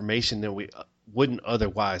lot of information that we wouldn't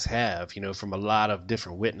otherwise have, from a lot of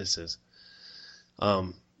different witnesses.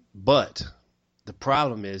 But the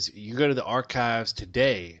problem is you go to the archives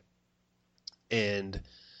today, and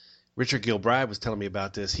Richard Gilbride was telling me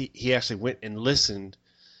about this. He actually went and listened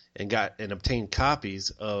and obtained copies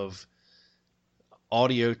of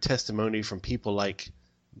audio testimony from people like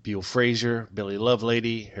Bill Frazier, Billy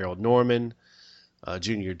Lovelady, Harold Norman,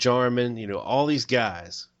 Junior Jarman, all these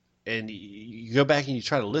guys. And you go back and you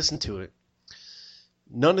try to listen to it.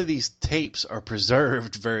 None of these tapes are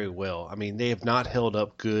preserved very well. I mean, they have not held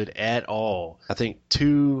up good at all. I think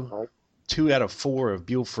two out of 4 of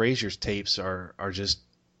Bill Frazier's tapes are just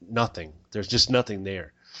nothing. There's just nothing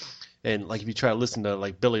there. And like if you try to listen to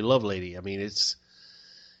like Billy Lovelady, I mean, it's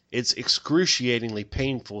excruciatingly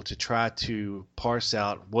painful to try to parse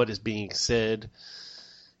out what is being said.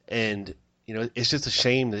 And, it's just a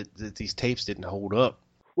shame that these tapes didn't hold up.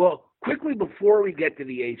 Well, quickly before we get to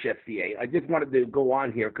the HSCA, I just wanted to go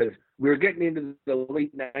on here because we were getting into the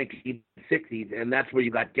late 1960s, and that's where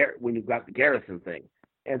you got the Garrison thing.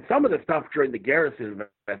 And some of the stuff during the Garrison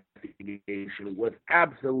investigation was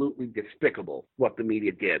absolutely despicable, what the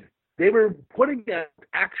media did. They were putting an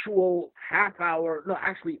actual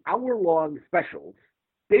hour-long specials,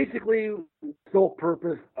 basically sole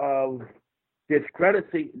purpose of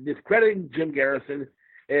discrediting Jim Garrison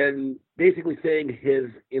and basically saying his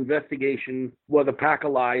investigation was a pack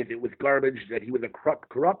of lies, it was garbage, that he was a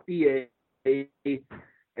corrupt DA,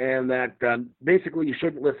 and that basically you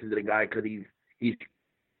shouldn't listen to the guy because he's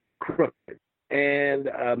crooked. And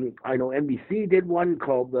I know NBC did one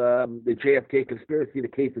called the JFK Conspiracy, the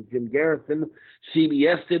case of Jim Garrison.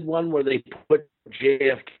 CBS did one where they put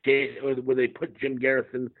JFK, or where they put Jim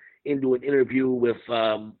Garrison into an interview with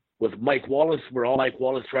Mike Wallace, where all Mike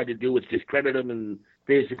Wallace tried to do was discredit him and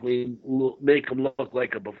basically make him look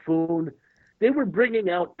like a buffoon. They were bringing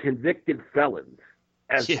out convicted felons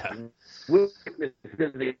as witnesses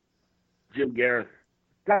against Jim Garrison.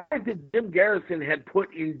 Guys that Jim Garrison had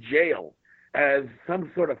put in jail as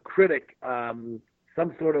some sort of critic, some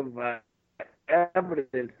sort of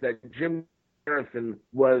evidence that Jim Garrison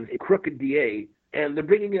was a crooked DA, and they're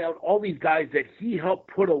bringing out all these guys that he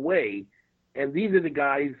helped put away, and these are the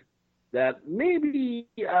guys that maybe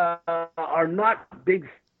are not big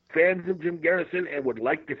fans of Jim Garrison and would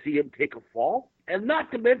like to see him take a fall, and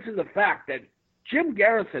not to mention the fact that Jim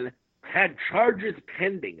Garrison had charges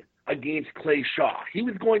pending against Clay Shaw. He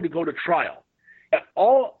was going to go to trial.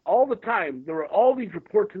 All the time, there were all these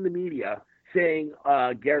reports in the media saying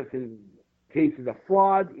Garrison's case is a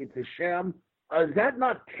fraud, it's a sham. Is that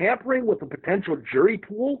not tampering with the potential jury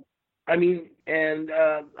pool? I mean,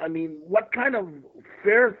 what kind of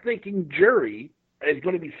fair-thinking jury is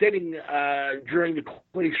going to be sitting during the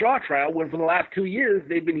Clay Shaw trial when for the last 2 years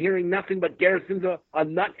they've been hearing nothing but Garrison's a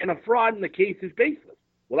nut and a fraud and the case is baseless?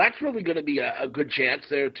 Well, that's really going to be a good chance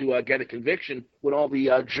there to get a conviction when all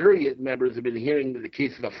the jury members have been hearing that the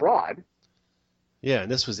case is a fraud. Yeah, and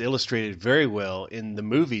this was illustrated very well in the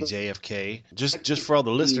movie JFK. Just for all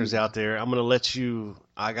the listeners out there, I'm going to let you.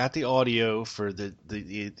 I got the audio for the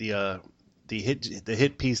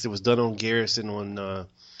hit piece that was done on Garrison on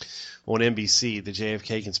NBC, the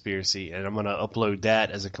JFK Conspiracy, and I'm going to upload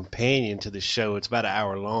that as a companion to the show. It's about an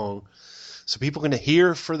hour long, so people are going to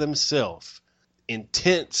hear for themselves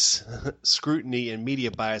intense scrutiny and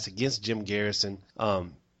media bias against Jim Garrison,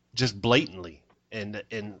 just blatantly. And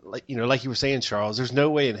like you were saying, Charles, there's no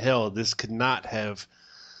way in hell this could not have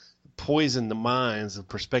poisoned the minds of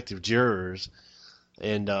prospective jurors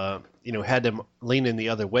and had them leaning the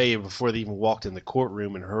other way before they even walked in the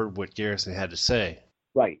courtroom and heard what Garrison had to say.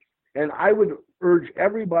 Right. And I would urge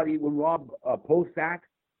everybody, when Rob posts that,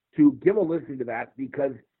 to give a listen to that,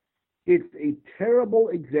 because it's a terrible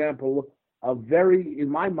example of very, in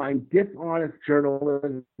my mind, dishonest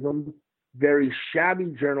journalism, very shabby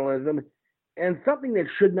journalism, and something that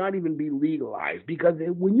should not even be legalized. Because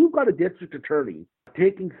when you've got a district attorney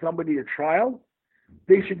taking somebody to trial,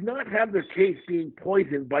 they should not have their case being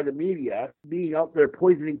poisoned by the media, being out there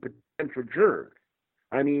poisoning potential jurors.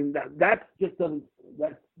 I mean, that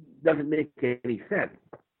doesn't make any sense.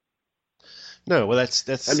 No, well, that's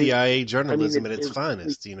CIA journalism at its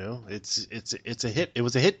finest. It's a hit. It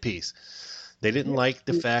was a hit piece. They didn't like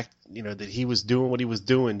the fact, that he was doing what he was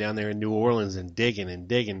doing down there in New Orleans and digging,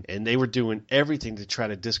 and they were doing everything to try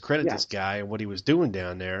to discredit this guy and what he was doing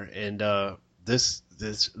down there. And this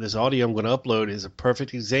audio I'm going to upload is a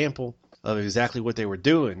perfect example of exactly what they were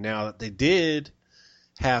doing. Now, they did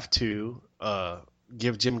have to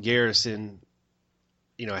give Jim Garrison,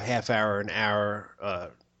 a half hour, an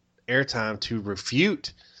hour airtime to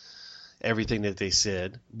refute everything that they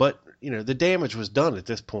said, but the damage was done at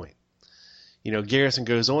this point. Garrison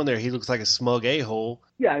goes on there. He looks like a smug a-hole.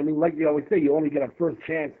 Yeah, I mean, like you always say, you only get a first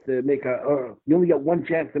chance to make you only get one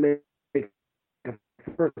chance to make a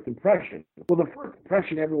first impression. Well, the first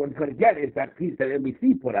impression everyone's going to get is that piece that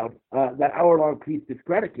NBC put out, that hour-long piece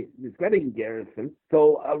discrediting Garrison.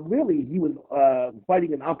 So really, he was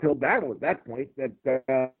fighting an uphill battle at that point.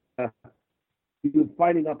 That he was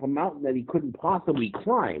fighting up a mountain that he couldn't possibly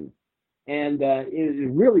climb, and it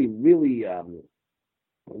is really, really.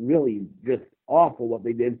 Really just awful what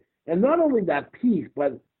they did. And not only that piece,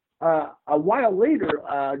 but a while later,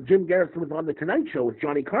 Jim Garrison was on The Tonight Show with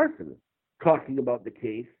Johnny Carson talking about the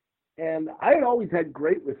case. And I had always had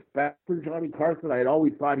great respect for Johnny Carson. I had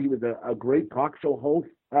always thought he was a great talk show host.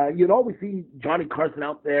 You'd always see Johnny Carson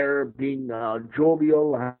out there being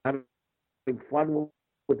jovial, having fun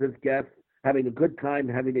with his guests, having a good time,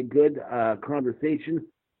 having a good conversation.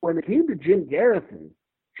 When it came to Jim Garrison,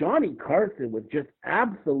 Johnny Carson was just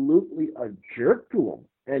absolutely a jerk to him.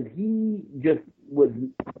 And he just was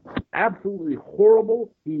absolutely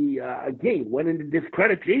horrible. He, again, went into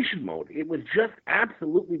discreditation mode. It was just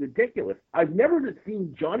absolutely ridiculous. I've never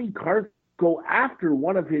seen Johnny Carson go after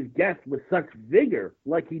one of his guests with such vigor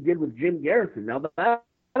like he did with Jim Garrison. Now, that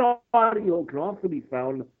audio can also be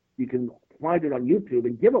found. You can find it on YouTube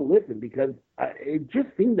and give a listen, because it just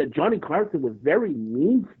seemed that Johnny Carson was very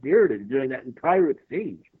mean-spirited during that entire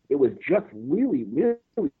exchange. It was just really, really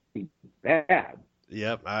bad.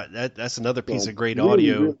 Yep, that's another piece of great really,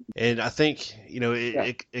 audio, really- and I think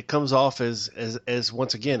it comes off as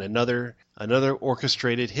once again another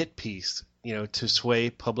orchestrated hit piece, to sway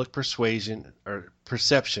public persuasion or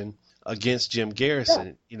perception against Jim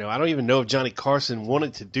Garrison. I don't even know if Johnny Carson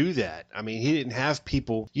wanted to do that. I mean, he didn't have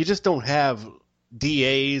people. You just don't have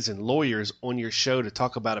DAs and lawyers on your show to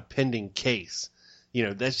talk about a pending case.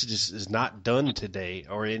 That just is not done today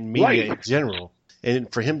or in media in general.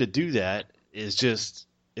 And for him to do that is just,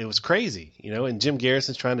 it was crazy, and Jim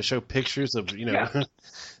Garrison's trying to show pictures of,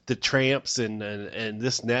 the tramps and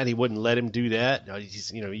this and that. He wouldn't let him do that.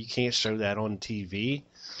 You can't show that on TV.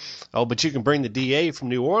 Oh, but you can bring the DA from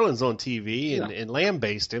New Orleans on TV and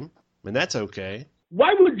lambaste him, and that's okay.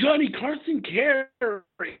 Why would Johnny Carson care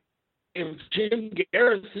if Jim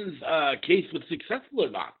Garrison's case was successful or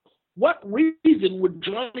not? What reason would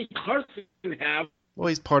Johnny Carson have Well,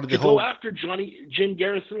 he's part of the to whole. go after Jim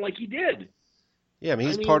Garrison like he did? Yeah, I mean,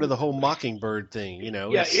 he's part of the whole Mockingbird thing,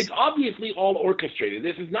 Yeah, it's obviously all orchestrated.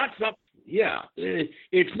 This is not something. Yeah,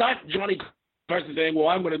 it's not Johnny Carson saying, "Well,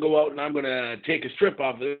 I'm going to go out and I'm going to take a strip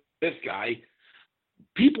off of this guy."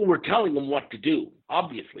 People were telling him what to do.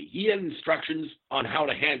 Obviously, he had instructions on how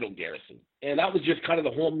to handle Garrison, and that was just kind of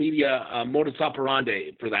the whole media modus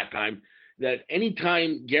operandi for that time. That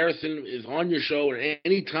anytime Garrison is on your show, or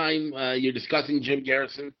anytime you're discussing Jim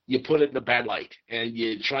Garrison, you put it in a bad light and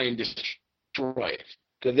you try and destroy it,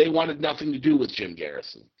 because they wanted nothing to do with Jim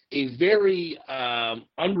Garrison. A very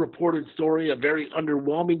unreported story, a very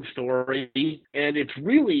underwhelming story, and it's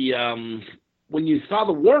really, when you saw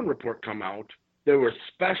the Warren Report come out, there were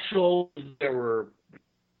specials, there were,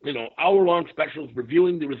 hour-long specials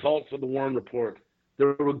reviewing the results of the Warren Report.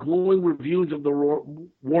 There were glowing reviews of the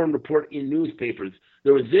Warren Report in newspapers.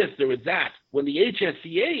 There was this, there was that. When the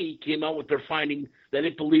HSCA came out with their finding that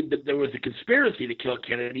it believed that there was a conspiracy to kill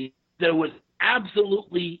Kennedy, there was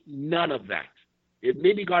absolutely none of that. It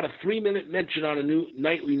maybe got a 3-minute mention on a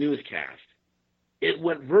nightly newscast. It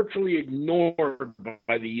went virtually ignored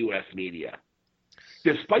by the U.S. media,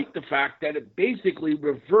 despite the fact that it basically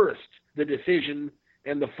reversed the decision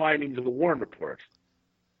and the findings of the Warren Report.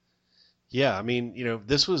 Yeah, I mean,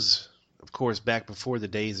 this was, of course, back before the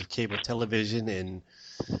days of cable television and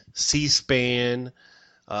C-SPAN,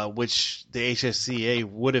 which the HSCA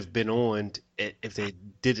would have been on if they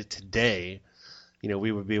did it today.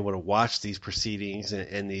 We would be able to watch these proceedings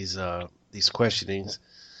and these questionings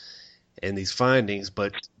and these findings.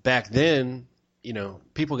 But back then,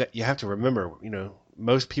 you have to remember,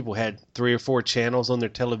 most people had 3 or 4 channels on their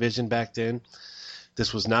television back then.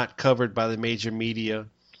 This was not covered by the major media.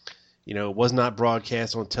 It was not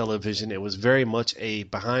broadcast on television. It was very much a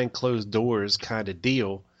behind closed doors kind of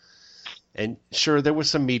deal. And sure, there was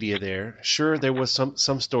some media there. Sure, there was some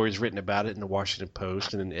stories written about it in the Washington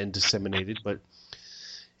Post and disseminated, but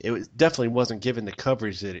it definitely wasn't given the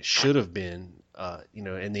coverage that it should have been,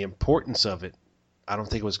 and the importance of it. I don't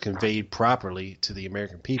think it was conveyed properly to the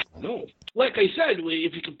American people. No. Like I said,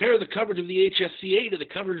 if you compare the coverage of the HSCA to the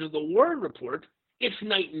coverage of the Warren Report, it's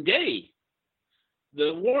night and day.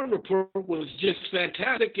 The Warren Report was just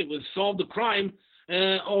fantastic. It was solved the crime.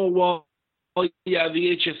 The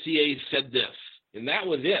HSCA said this, and that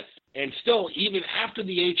was it. And still, even after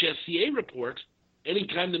the HSCA report,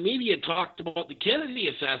 anytime the media talked about the Kennedy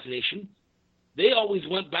assassination, they always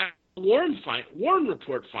went back to Warren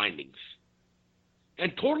Report findings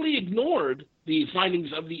and totally ignored the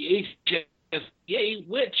findings of the HSCA,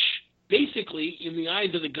 which basically, in the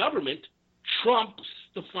eyes of the government, trumps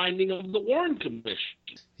the finding of the Warren Commission.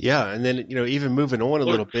 Yeah, and then even moving on a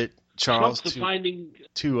little bit, Charles, when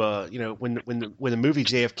the movie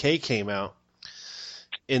JFK came out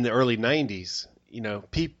in the early '90s,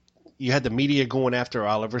 you had the media going after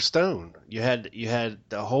Oliver Stone. You had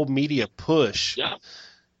the whole media push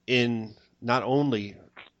in not only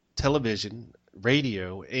television,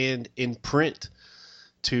 radio, and in print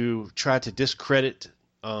to try to discredit,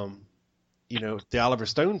 the Oliver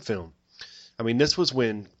Stone film. I mean, this was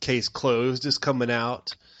when Case Closed is coming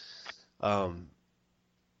out, and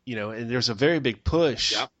there's a very big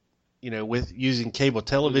push, with using cable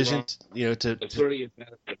television, to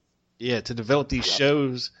develop these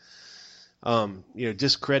shows,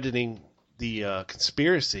 discrediting the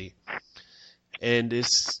conspiracy, and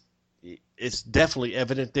it's definitely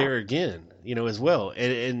evident there again, as well,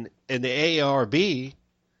 and the ARRB,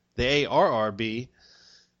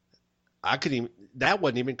 that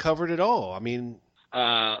wasn't even covered at all. I mean,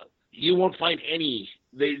 you won't find any.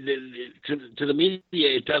 To the media,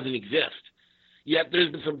 it doesn't exist. Yet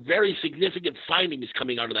there's been some very significant findings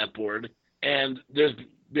coming out of that board, and there's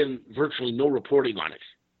been virtually no reporting on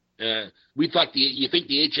it. We thought you think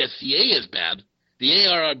the HSCA is bad, the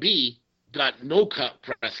ARRB got no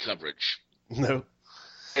press coverage. No.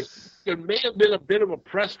 There may have been a bit of a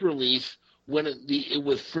press release when it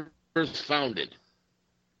was first founded.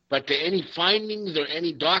 But to any findings or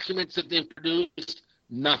any documents that they've produced,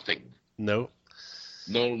 nothing. No.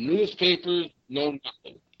 No newspapers, no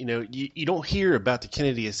nothing. You know, you don't hear about the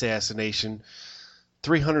Kennedy assassination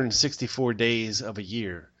 364 days of a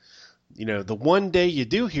year. You know, the one day you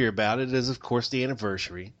do hear about it is, of course, the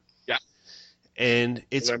anniversary. Yeah. And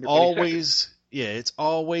it's always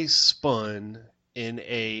spun in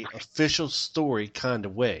a official story kind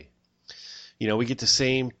of way. You know, we get the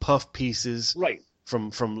same puff pieces Right.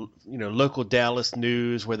 from local Dallas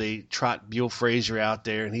news where they trot Bill Frazier out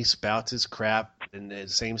there and he spouts his crap, and the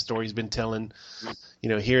same story he's been telling,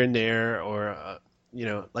 here and there, or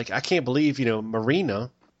like, I can't believe,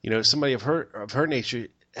 Marina, somebody of her nature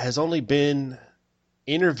has only been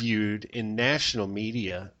interviewed in national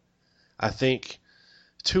media, I think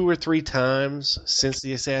 2 or 3 times since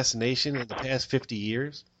the assassination in the past 50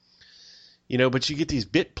 years. But you get these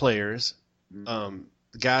bit players,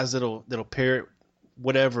 guys that'll parrot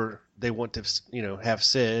whatever they want to, have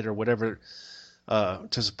said, or whatever,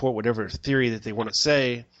 to support whatever theory that they want to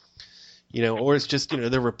say, or it's just,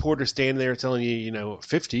 the reporter standing there telling you,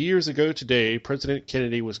 50 years ago today, President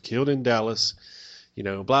Kennedy was killed in Dallas,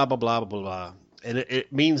 blah, blah, blah, blah, blah. And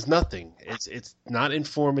it means nothing. It's not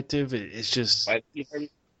informative. It's just,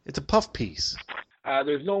 it's a puff piece.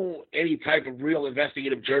 There's no any type of real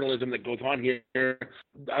investigative journalism that goes on here.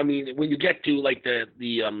 I mean, when you get to like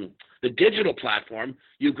the digital platform,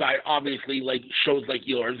 you've got obviously like shows like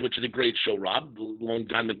yours, which is a great show, Rob, the Lone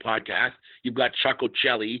Gunman podcast. You've got Chuck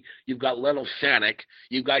O'Celli. You've got Leno Sanik.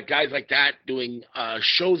 You've got guys like that doing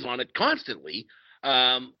shows on it constantly.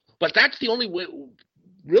 But that's the only way,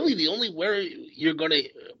 really the only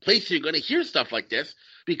place you're going to hear stuff like this,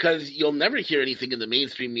 because you'll never hear anything in the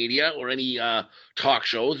mainstream media or any talk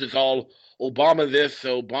shows. It's all Obama this,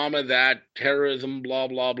 Obama that, terrorism, blah,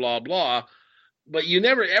 blah, blah, blah. But you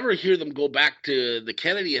never, ever hear them go back to the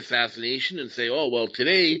Kennedy assassination and say, oh, well,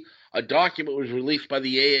 today a document was released by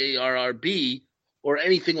the AARRB or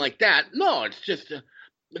anything like that. No, it's just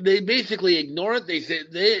they basically ignore it. They say,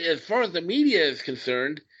 as far as the media is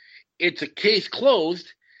concerned, it's a case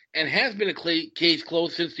closed, and has been a case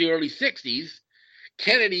closed since the early 60s.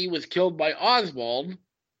 Kennedy was killed by Oswald,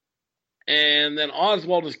 and then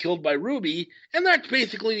Oswald was killed by Ruby, and that's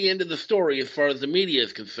basically the end of the story as far as the media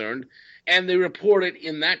is concerned, and they report it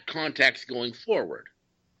in that context going forward.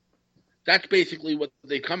 That's basically what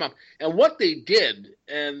they come up. And what they did,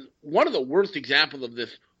 and one of the worst examples of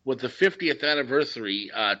this was the 50th anniversary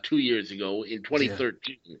 2 years ago in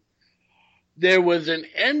 2013. Yeah. There was an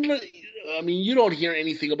endless, you don't hear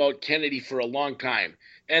anything about Kennedy for a long time.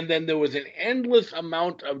 And then there was an endless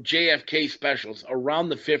amount of JFK specials around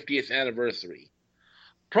the 50th anniversary.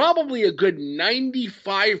 Probably a good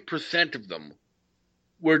 95% of them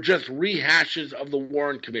were just rehashes of the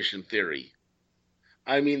Warren Commission theory.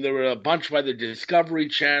 There were a bunch by the Discovery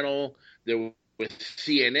Channel. There was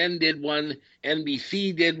CNN did one,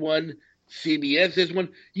 NBC did one, CBS did one.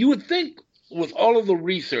 You would think with all of the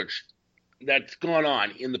research that's gone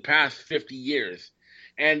on in the past 50 years,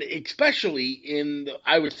 and especially in,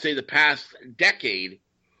 I would say, the past decade,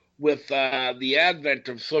 with the advent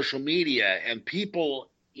of social media and people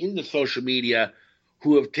in the social media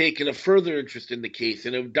who have taken a further interest in the case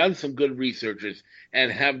and have done some good researches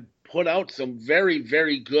and have put out some very,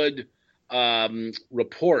 very good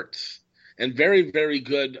reports and very, very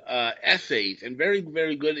good essays and very,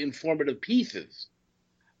 very good informative pieces.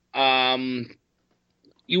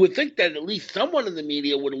 You would think that at least someone in the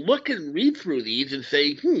media would look and read through these and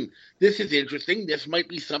say, this is interesting. This might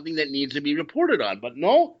be something that needs to be reported on. But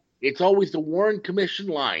no, it's always the Warren Commission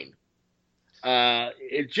line.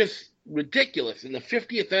 It's just ridiculous. In the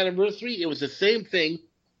 50th anniversary, it was the same thing.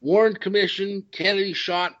 Warren Commission, Kennedy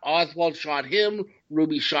shot, Oswald shot him,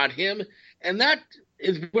 Ruby shot him. And that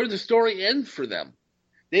is where the story ends for them.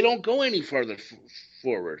 They don't go any further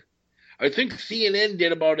forward. I think CNN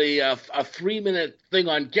did about a 3-minute thing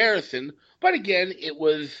on Garrison, but again, it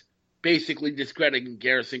was basically discrediting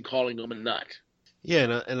Garrison, calling him a nut.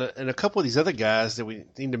 Yeah, and a couple of these other guys that we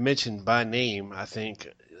need to mention by name, I think,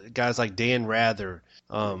 guys like Dan Rather,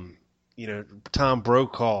 Tom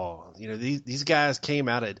Brokaw, these guys came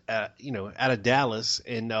out of Dallas,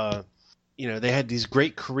 and they had these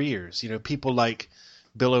great careers. People like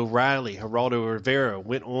Bill O'Reilly, Geraldo Rivera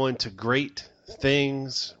went on to great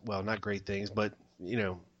things, well, not great things, but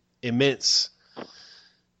immense,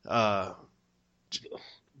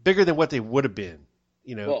 bigger than what they would have been.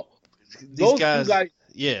 Well, these guys,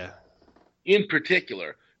 yeah. In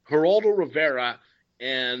particular, Geraldo Rivera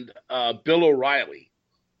and Bill O'Reilly.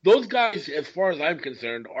 Those guys, as far as I'm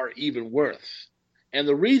concerned, are even worse. And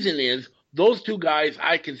the reason is those two guys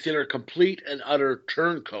I consider complete and utter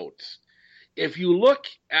turncoats. If you look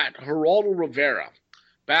at Geraldo Rivera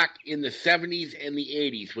back in the 70s and the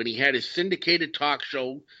 80s when he had his syndicated talk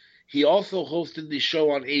show, he also hosted the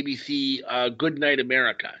show on ABC, Good Night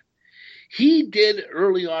America. He did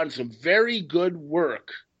early on some very good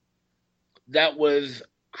work that was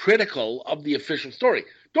critical of the official story.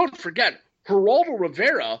 Don't forget, Geraldo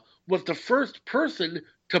Rivera was the first person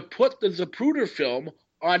to put the Zapruder film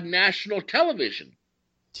on national television.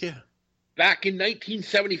 Yeah. Back in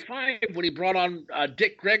 1975, when he brought on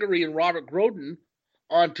Dick Gregory and Robert Groden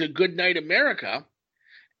onto Good Night America,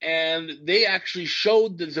 and they actually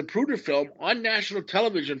showed the Zapruder film on national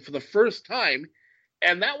television for the first time,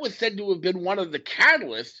 and that was said to have been one of the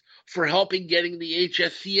catalysts for helping getting the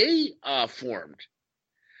HSCA formed.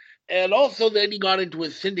 And also then he got into a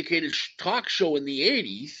syndicated talk show in the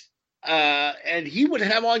 80s, and he would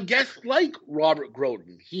have on guests like Robert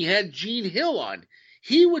Groden. He had Gene Hill on.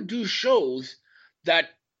 He would do shows that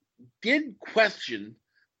did question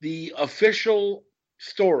the official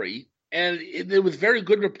story, and it was very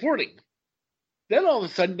good reporting. Then all of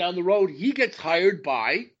a sudden down the road, he gets hired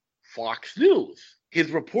by Fox News. His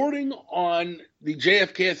reporting on the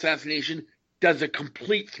JFK assassination does a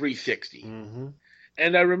complete 360. Mm-hmm.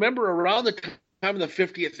 And I remember around the time of the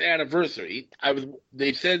 50th anniversary,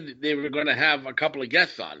 they said they were going to have a couple of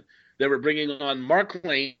guests on. They were bringing on Mark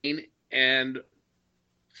Lane and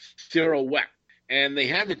Cyril Wecht. And they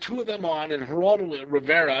had the two of them on, and Geraldo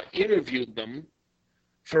Rivera interviewed them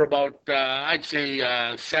for about, I'd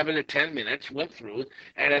say, 7 to 10 minutes, went through.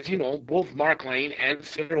 And as you know, both Mark Lane and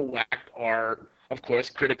Cyril Wecht are, of course,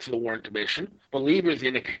 critics of the Warren Commission, believers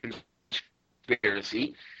in a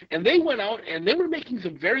conspiracy. And they went out and they were making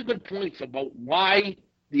some very good points about why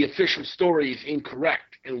the official story is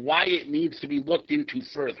incorrect and why it needs to be looked into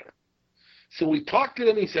further. So we talked to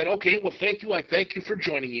them. He said, okay, well, thank you. I thank you for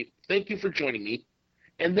joining me. Thank you for joining me.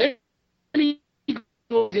 And then he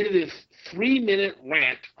did this 3-minute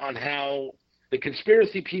rant on how the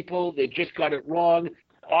conspiracy people, they just got it wrong.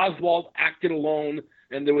 Oswald acted alone,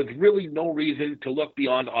 and there was really no reason to look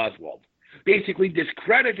beyond Oswald. Basically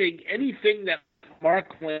discrediting anything that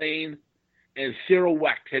Mark Lane and Cyril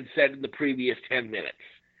Wecht had said in the previous 10 minutes.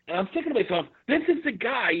 And I'm thinking to myself, this is the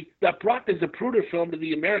guy that brought the Zapruder film to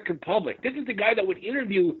the American public. This is the guy that would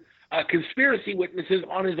interview conspiracy witnesses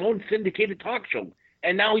on his own syndicated talk show.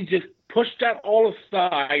 And now he just pushed that all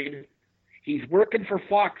aside. He's working for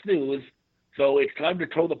Fox News, so it's time to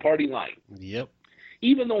toe the party line. Yep.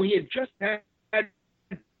 Even though he had just had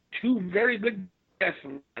two very good guests,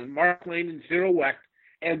 Mark Lane and Cyril Wecht,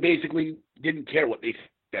 and basically didn't care what they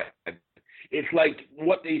said. It's like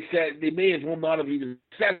what they said, they may as well not have even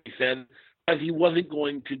said, because he wasn't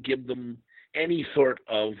going to give them any sort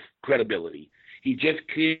of credibility. He just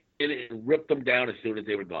came in and ripped them down as soon as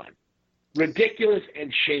they were gone. Ridiculous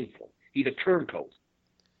and shameful. He's a turncoat.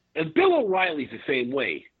 And Bill O'Reilly's the same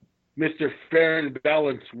way. Mr. Fair and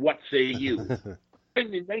Balanced, what say you?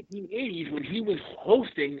 In the 1980s, when he was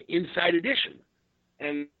hosting Inside Edition.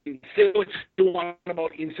 And so it's still on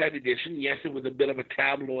about Inside Edition. Yes, it was a bit of a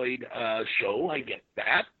tabloid show. I get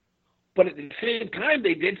that. But at the same time,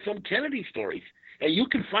 they did some Kennedy stories. And you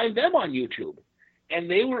can find them on YouTube. And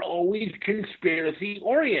they were always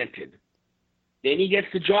conspiracy-oriented. Then he gets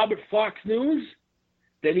the job at Fox News.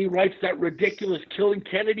 Then he writes that ridiculous Killing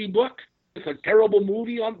Kennedy book. It's a terrible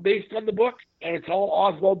movie based on the book. And it's all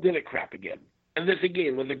Oswald did it crap again. And this,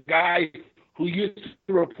 again, was a guy who used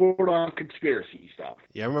to report on conspiracy stuff.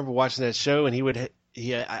 Yeah, I remember watching that show, and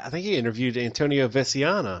I think he interviewed Antonio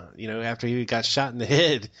Veciana, after he got shot in the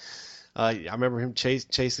head. I remember him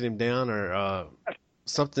chasing him down or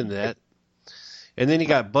something to that. And then he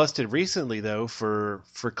got busted recently, though, for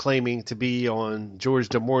claiming to be on George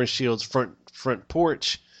DeMornshield's front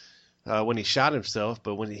porch when he shot himself,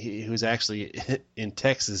 but when he was actually in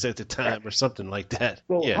Texas at the time or something like that.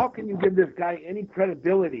 So yeah. How can you give this guy any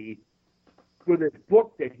credibility for this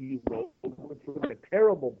book that he wrote, which was a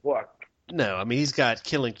terrible book? No, I mean, he's got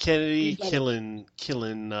Killing Kennedy, killing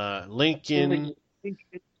Lincoln,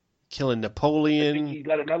 killing Napoleon. I think he's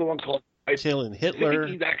got another one called Killing Hitler. I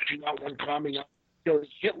think he's actually got one coming out. Killing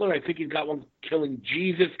Hitler. I think he's got one Killing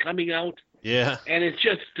Jesus coming out. Yeah. And it's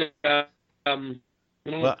just, and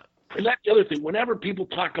that's the other thing. Whenever people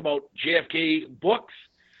talk about JFK books,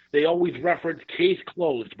 they always reference Case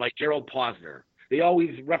Closed by Gerald Posner. They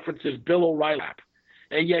always reference Bill O'Reilly.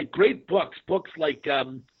 And yet great books like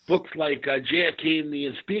JFK and the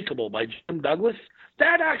Unspeakable by Jim Douglas,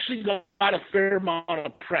 that actually got a fair amount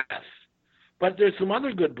of press. But there's some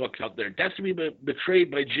other good books out there. Destiny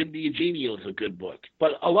Betrayed by Jim DiEugenio is a good book.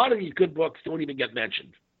 But a lot of these good books don't even get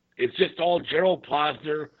mentioned. It's just all Gerald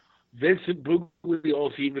Posner, Vincent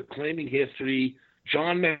Bugliosi, Reclaiming History,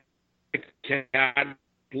 John McCann,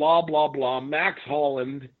 blah, blah, blah, Max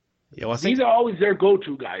Holland. Yeah, well, these are always their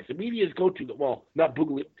go-to guys. The media's go-to. Well, not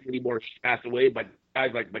Bugliosi anymore. She passed away, but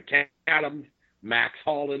guys like McAdams, Max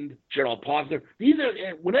Holland, Gerald Posner. These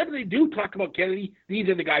are, whenever they do talk about Kennedy, these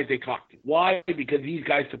are the guys they talk to. Why? Because these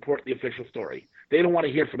guys support the official story. They don't want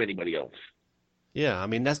to hear from anybody else. Yeah, I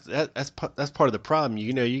mean that's part of the problem.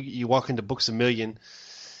 You walk into Books A Million,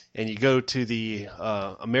 and you go to the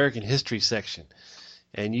American history section,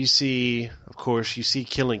 and you see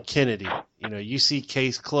Killing Kennedy. You see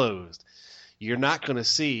Case Closed. You're not going to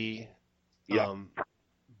see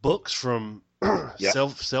books from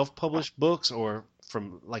self-published books or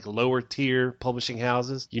from like lower tier publishing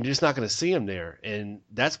houses. You're just not going to see them there, and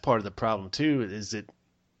that's part of the problem too. Is that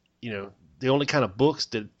the only kind of books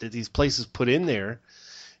that these places put in there.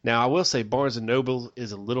 Now, I will say Barnes & Noble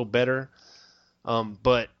is a little better,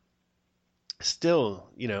 but still,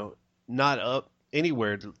 not up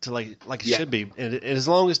anywhere to like it should be. And as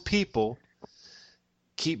long as people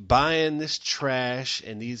keep buying this trash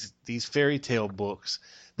and these fairy tale books,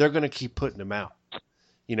 they're going to keep putting them out.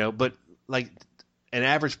 But like an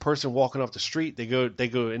average person walking off the street, they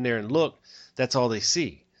go in there and look, that's all they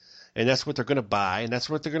see. And that's what they're going to buy, and that's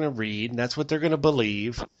what they're going to read, and that's what they're going to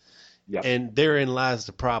believe. Yep. And therein lies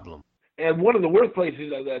the problem. And one of the worst places is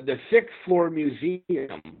the 6th floor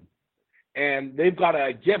museum, and they've got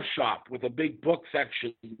a gift shop with a big book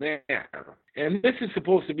section there. And this is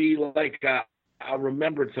supposed to be like a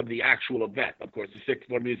remembrance of the actual event. Of course, the 6th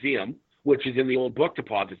floor museum, which is in the old book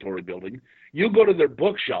depository building. You go to their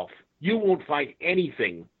bookshelf, you won't find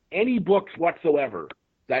any books whatsoever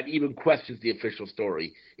that even questions the official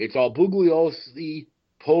story. It's all Bugliosi,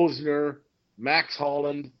 Posner, Max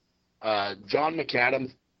Holland, John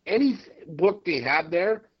McAdams. Any book they have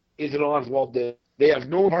there is an Oswald. They have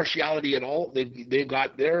no partiality at all. They've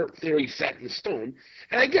got their theory set in stone.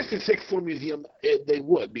 And I guess the 6th floor museum, they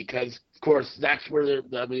would, because, of course, that's where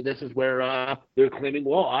this is where they're claiming,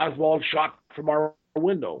 well, Oswald shot from our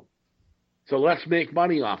window. So let's make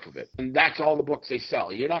money off of it. And that's all the books they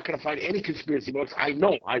sell. You're not going to find any conspiracy books. I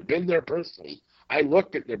know. I've been there personally. I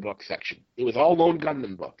looked at their book section. It was all lone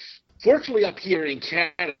gunman books. Fortunately, up here in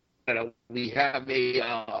Canada, we have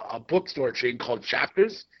a bookstore chain called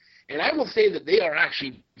Chapters. And I will say that they are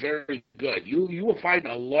actually very good. You will find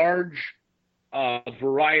a large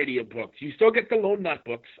variety of books. You still get the lone nut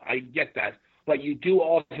books. I get that. But you do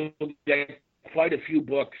also get quite a few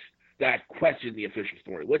books that question the official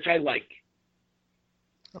story, which I like.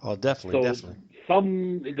 Oh, definitely.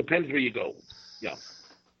 It depends where you go. Yeah.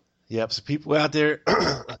 Yep. So people out there,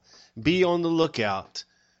 be on the lookout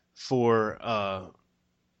for,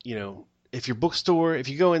 if your bookstore, if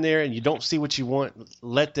you go in there and you don't see what you want,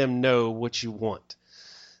 let them know what you want.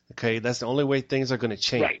 Okay. That's the only way things are going to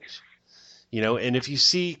change. Right. And if you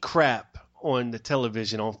see crap on the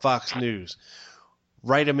television, on Fox News,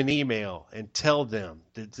 write them an email and tell them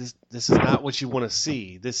that this is not what you want to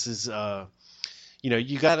see. This is,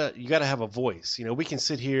 you gotta have a voice. We can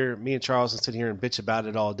sit here, me and Charles, and sit here and bitch about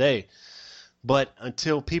it all day, but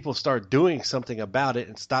until people start doing something about it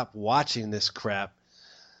and stop watching this crap,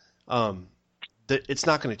 it's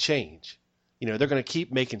not going to change. They're going to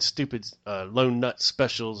keep making stupid lone nut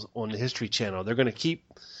specials on the History Channel. They're going to keep,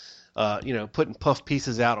 putting puff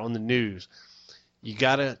pieces out on the news. You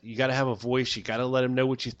gotta have a voice. You gotta let them know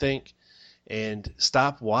what you think, and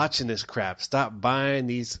stop watching this crap. Stop buying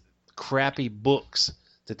these crappy books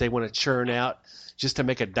that they want to churn out just to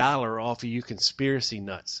make $1 off of you conspiracy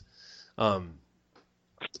nuts. But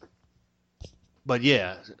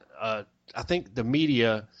yeah, I think the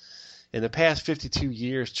media in the past 52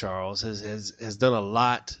 years, Charles, has done a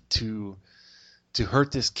lot to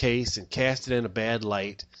hurt this case and cast it in a bad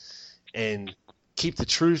light and keep the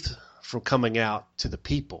truth from coming out to the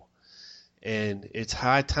people. And it's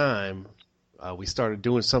high time we started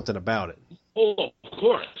doing something about it. Oh, of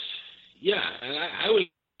course. Yeah, and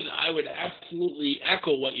I would absolutely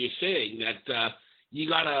echo what you're saying, that you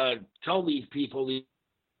got to tell these people,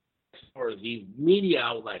 or these media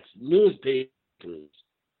outlets, newspapers,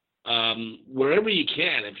 wherever you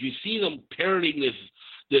can, if you see them parroting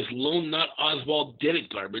this lone nut Oswald did it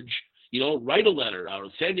garbage, write a letter or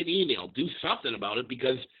send an email, do something about it,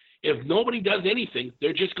 because if nobody does anything,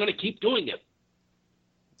 they're just going to keep doing it.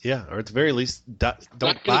 Yeah, or at the very least,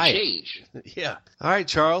 don't buy it. Yeah. All right,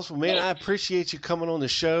 Charles. Well, man, I appreciate you coming on the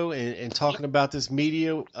show and talking about this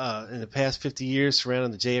media in the past 50 years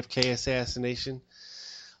surrounding the JFK assassination.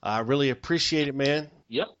 I really appreciate it, man.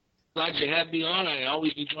 Yep. Glad you had me on. I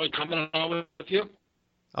always enjoy coming on with you.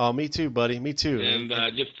 Oh, me too, buddy. Me too. And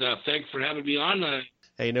just thanks for having me on.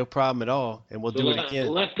 Hey, no problem at all. And we'll do it again.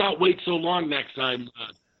 Let's not wait so long next time.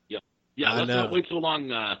 Let's not wait so long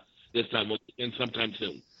this time. We'll get in sometime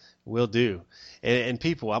soon. Will do. And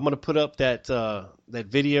people, I'm going to put up that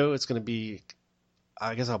video. It's going to be,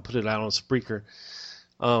 I guess I'll put it out on Spreaker.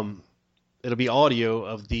 It'll be audio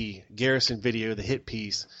of the Garrison video, the hit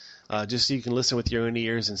piece, just so you can listen with your own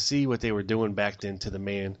ears and see what they were doing back then to the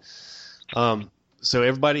man. So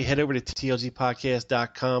everybody head over to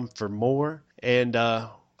tlgpodcast.com for more. And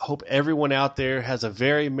hope everyone out there has a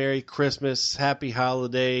very Merry Christmas, Happy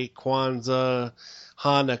Holiday, Kwanzaa,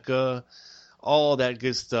 Hanukkah, all that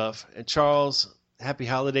good stuff. And Charles, Happy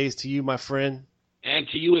Holidays to you, my friend. And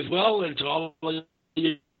to you as well, and to all of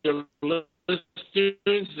your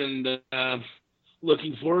listeners, and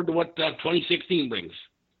looking forward to what 2016 brings.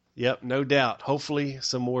 Yep, no doubt. Hopefully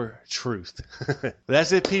some more truth.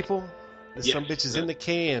 That's it, people. This some bitch is in the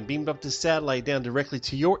can, beamed up the satellite down directly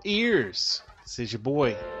to your ears. This is your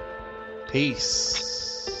boy. Peace.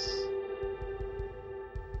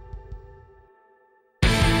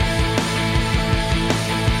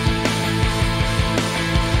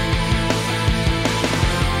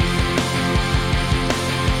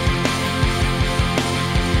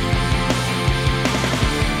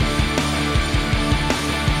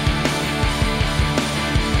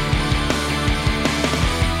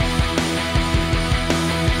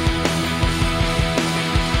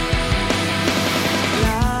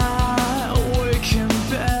 Lie awake and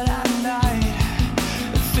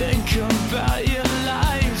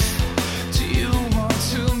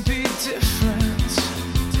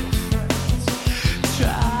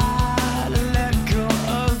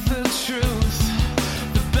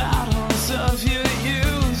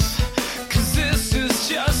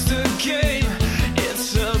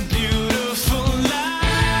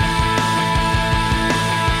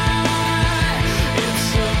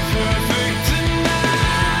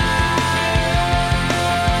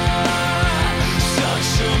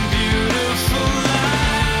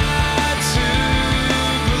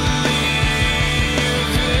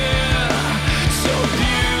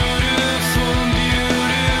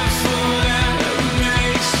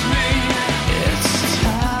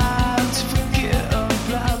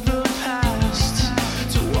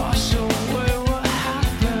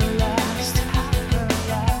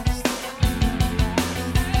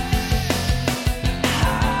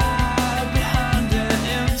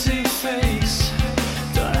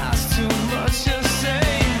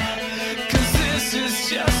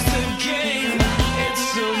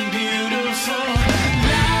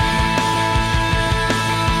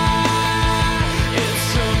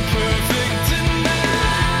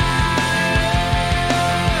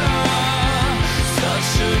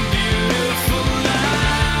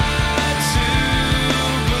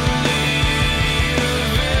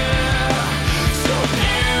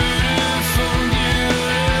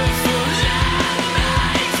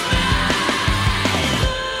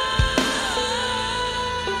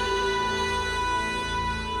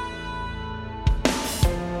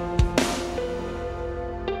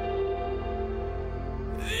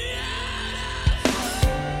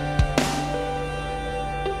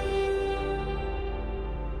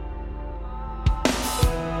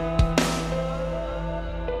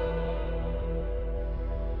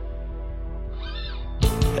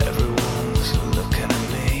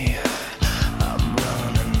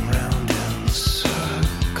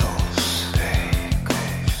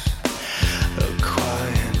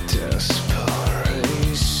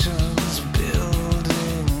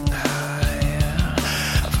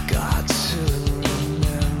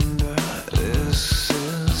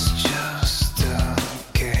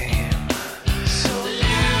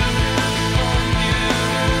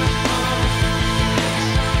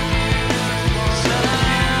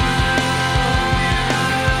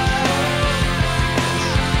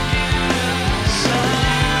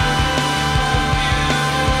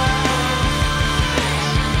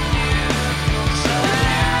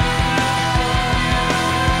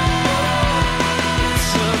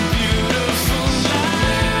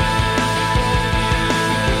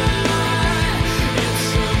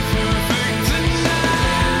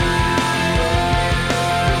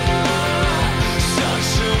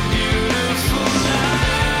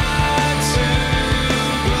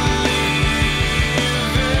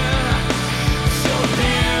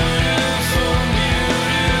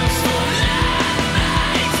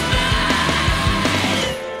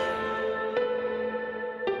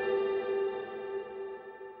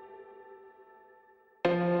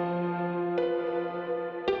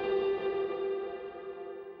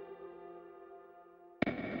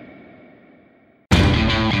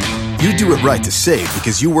do it right to save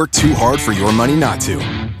because you work too hard for your money not to.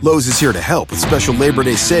 Lowe's is here to help with special Labor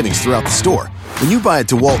Day savings throughout the store. When you buy a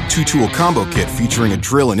DeWalt 2-tool combo kit featuring a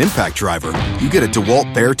drill and impact driver, you get a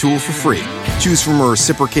DeWalt Bear tool for free. Choose from a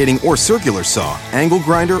reciprocating or circular saw, angle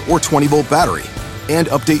grinder, or 20-volt battery. And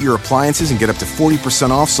update your appliances and get up to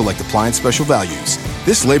 40% off select appliance special values.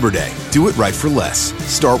 This Labor Day, do it right for less.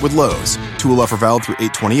 Start with Lowe's. Tool offer valid through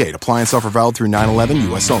 8/28. Appliance offer valid through 9/11,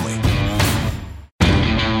 U.S. only.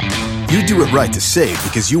 You do it right to save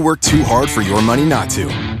because you work too hard for your money not to.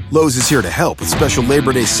 Lowe's is here to help with special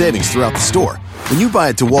Labor Day savings throughout the store. When you buy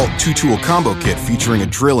a DeWalt 2-tool combo kit featuring a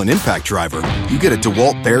drill and impact driver, you get a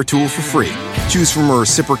DeWalt Bear tool for free. Choose from a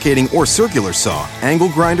reciprocating or circular saw, angle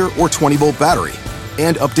grinder, or 20-volt battery.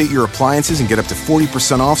 And update your appliances and get up to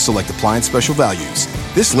 40% off select appliance special values.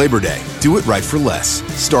 This Labor Day, do it right for less.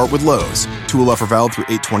 Start with Lowe's. Tool offer valid through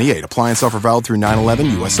 8/28. Appliance offer valid through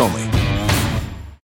 9/11, U.S. only.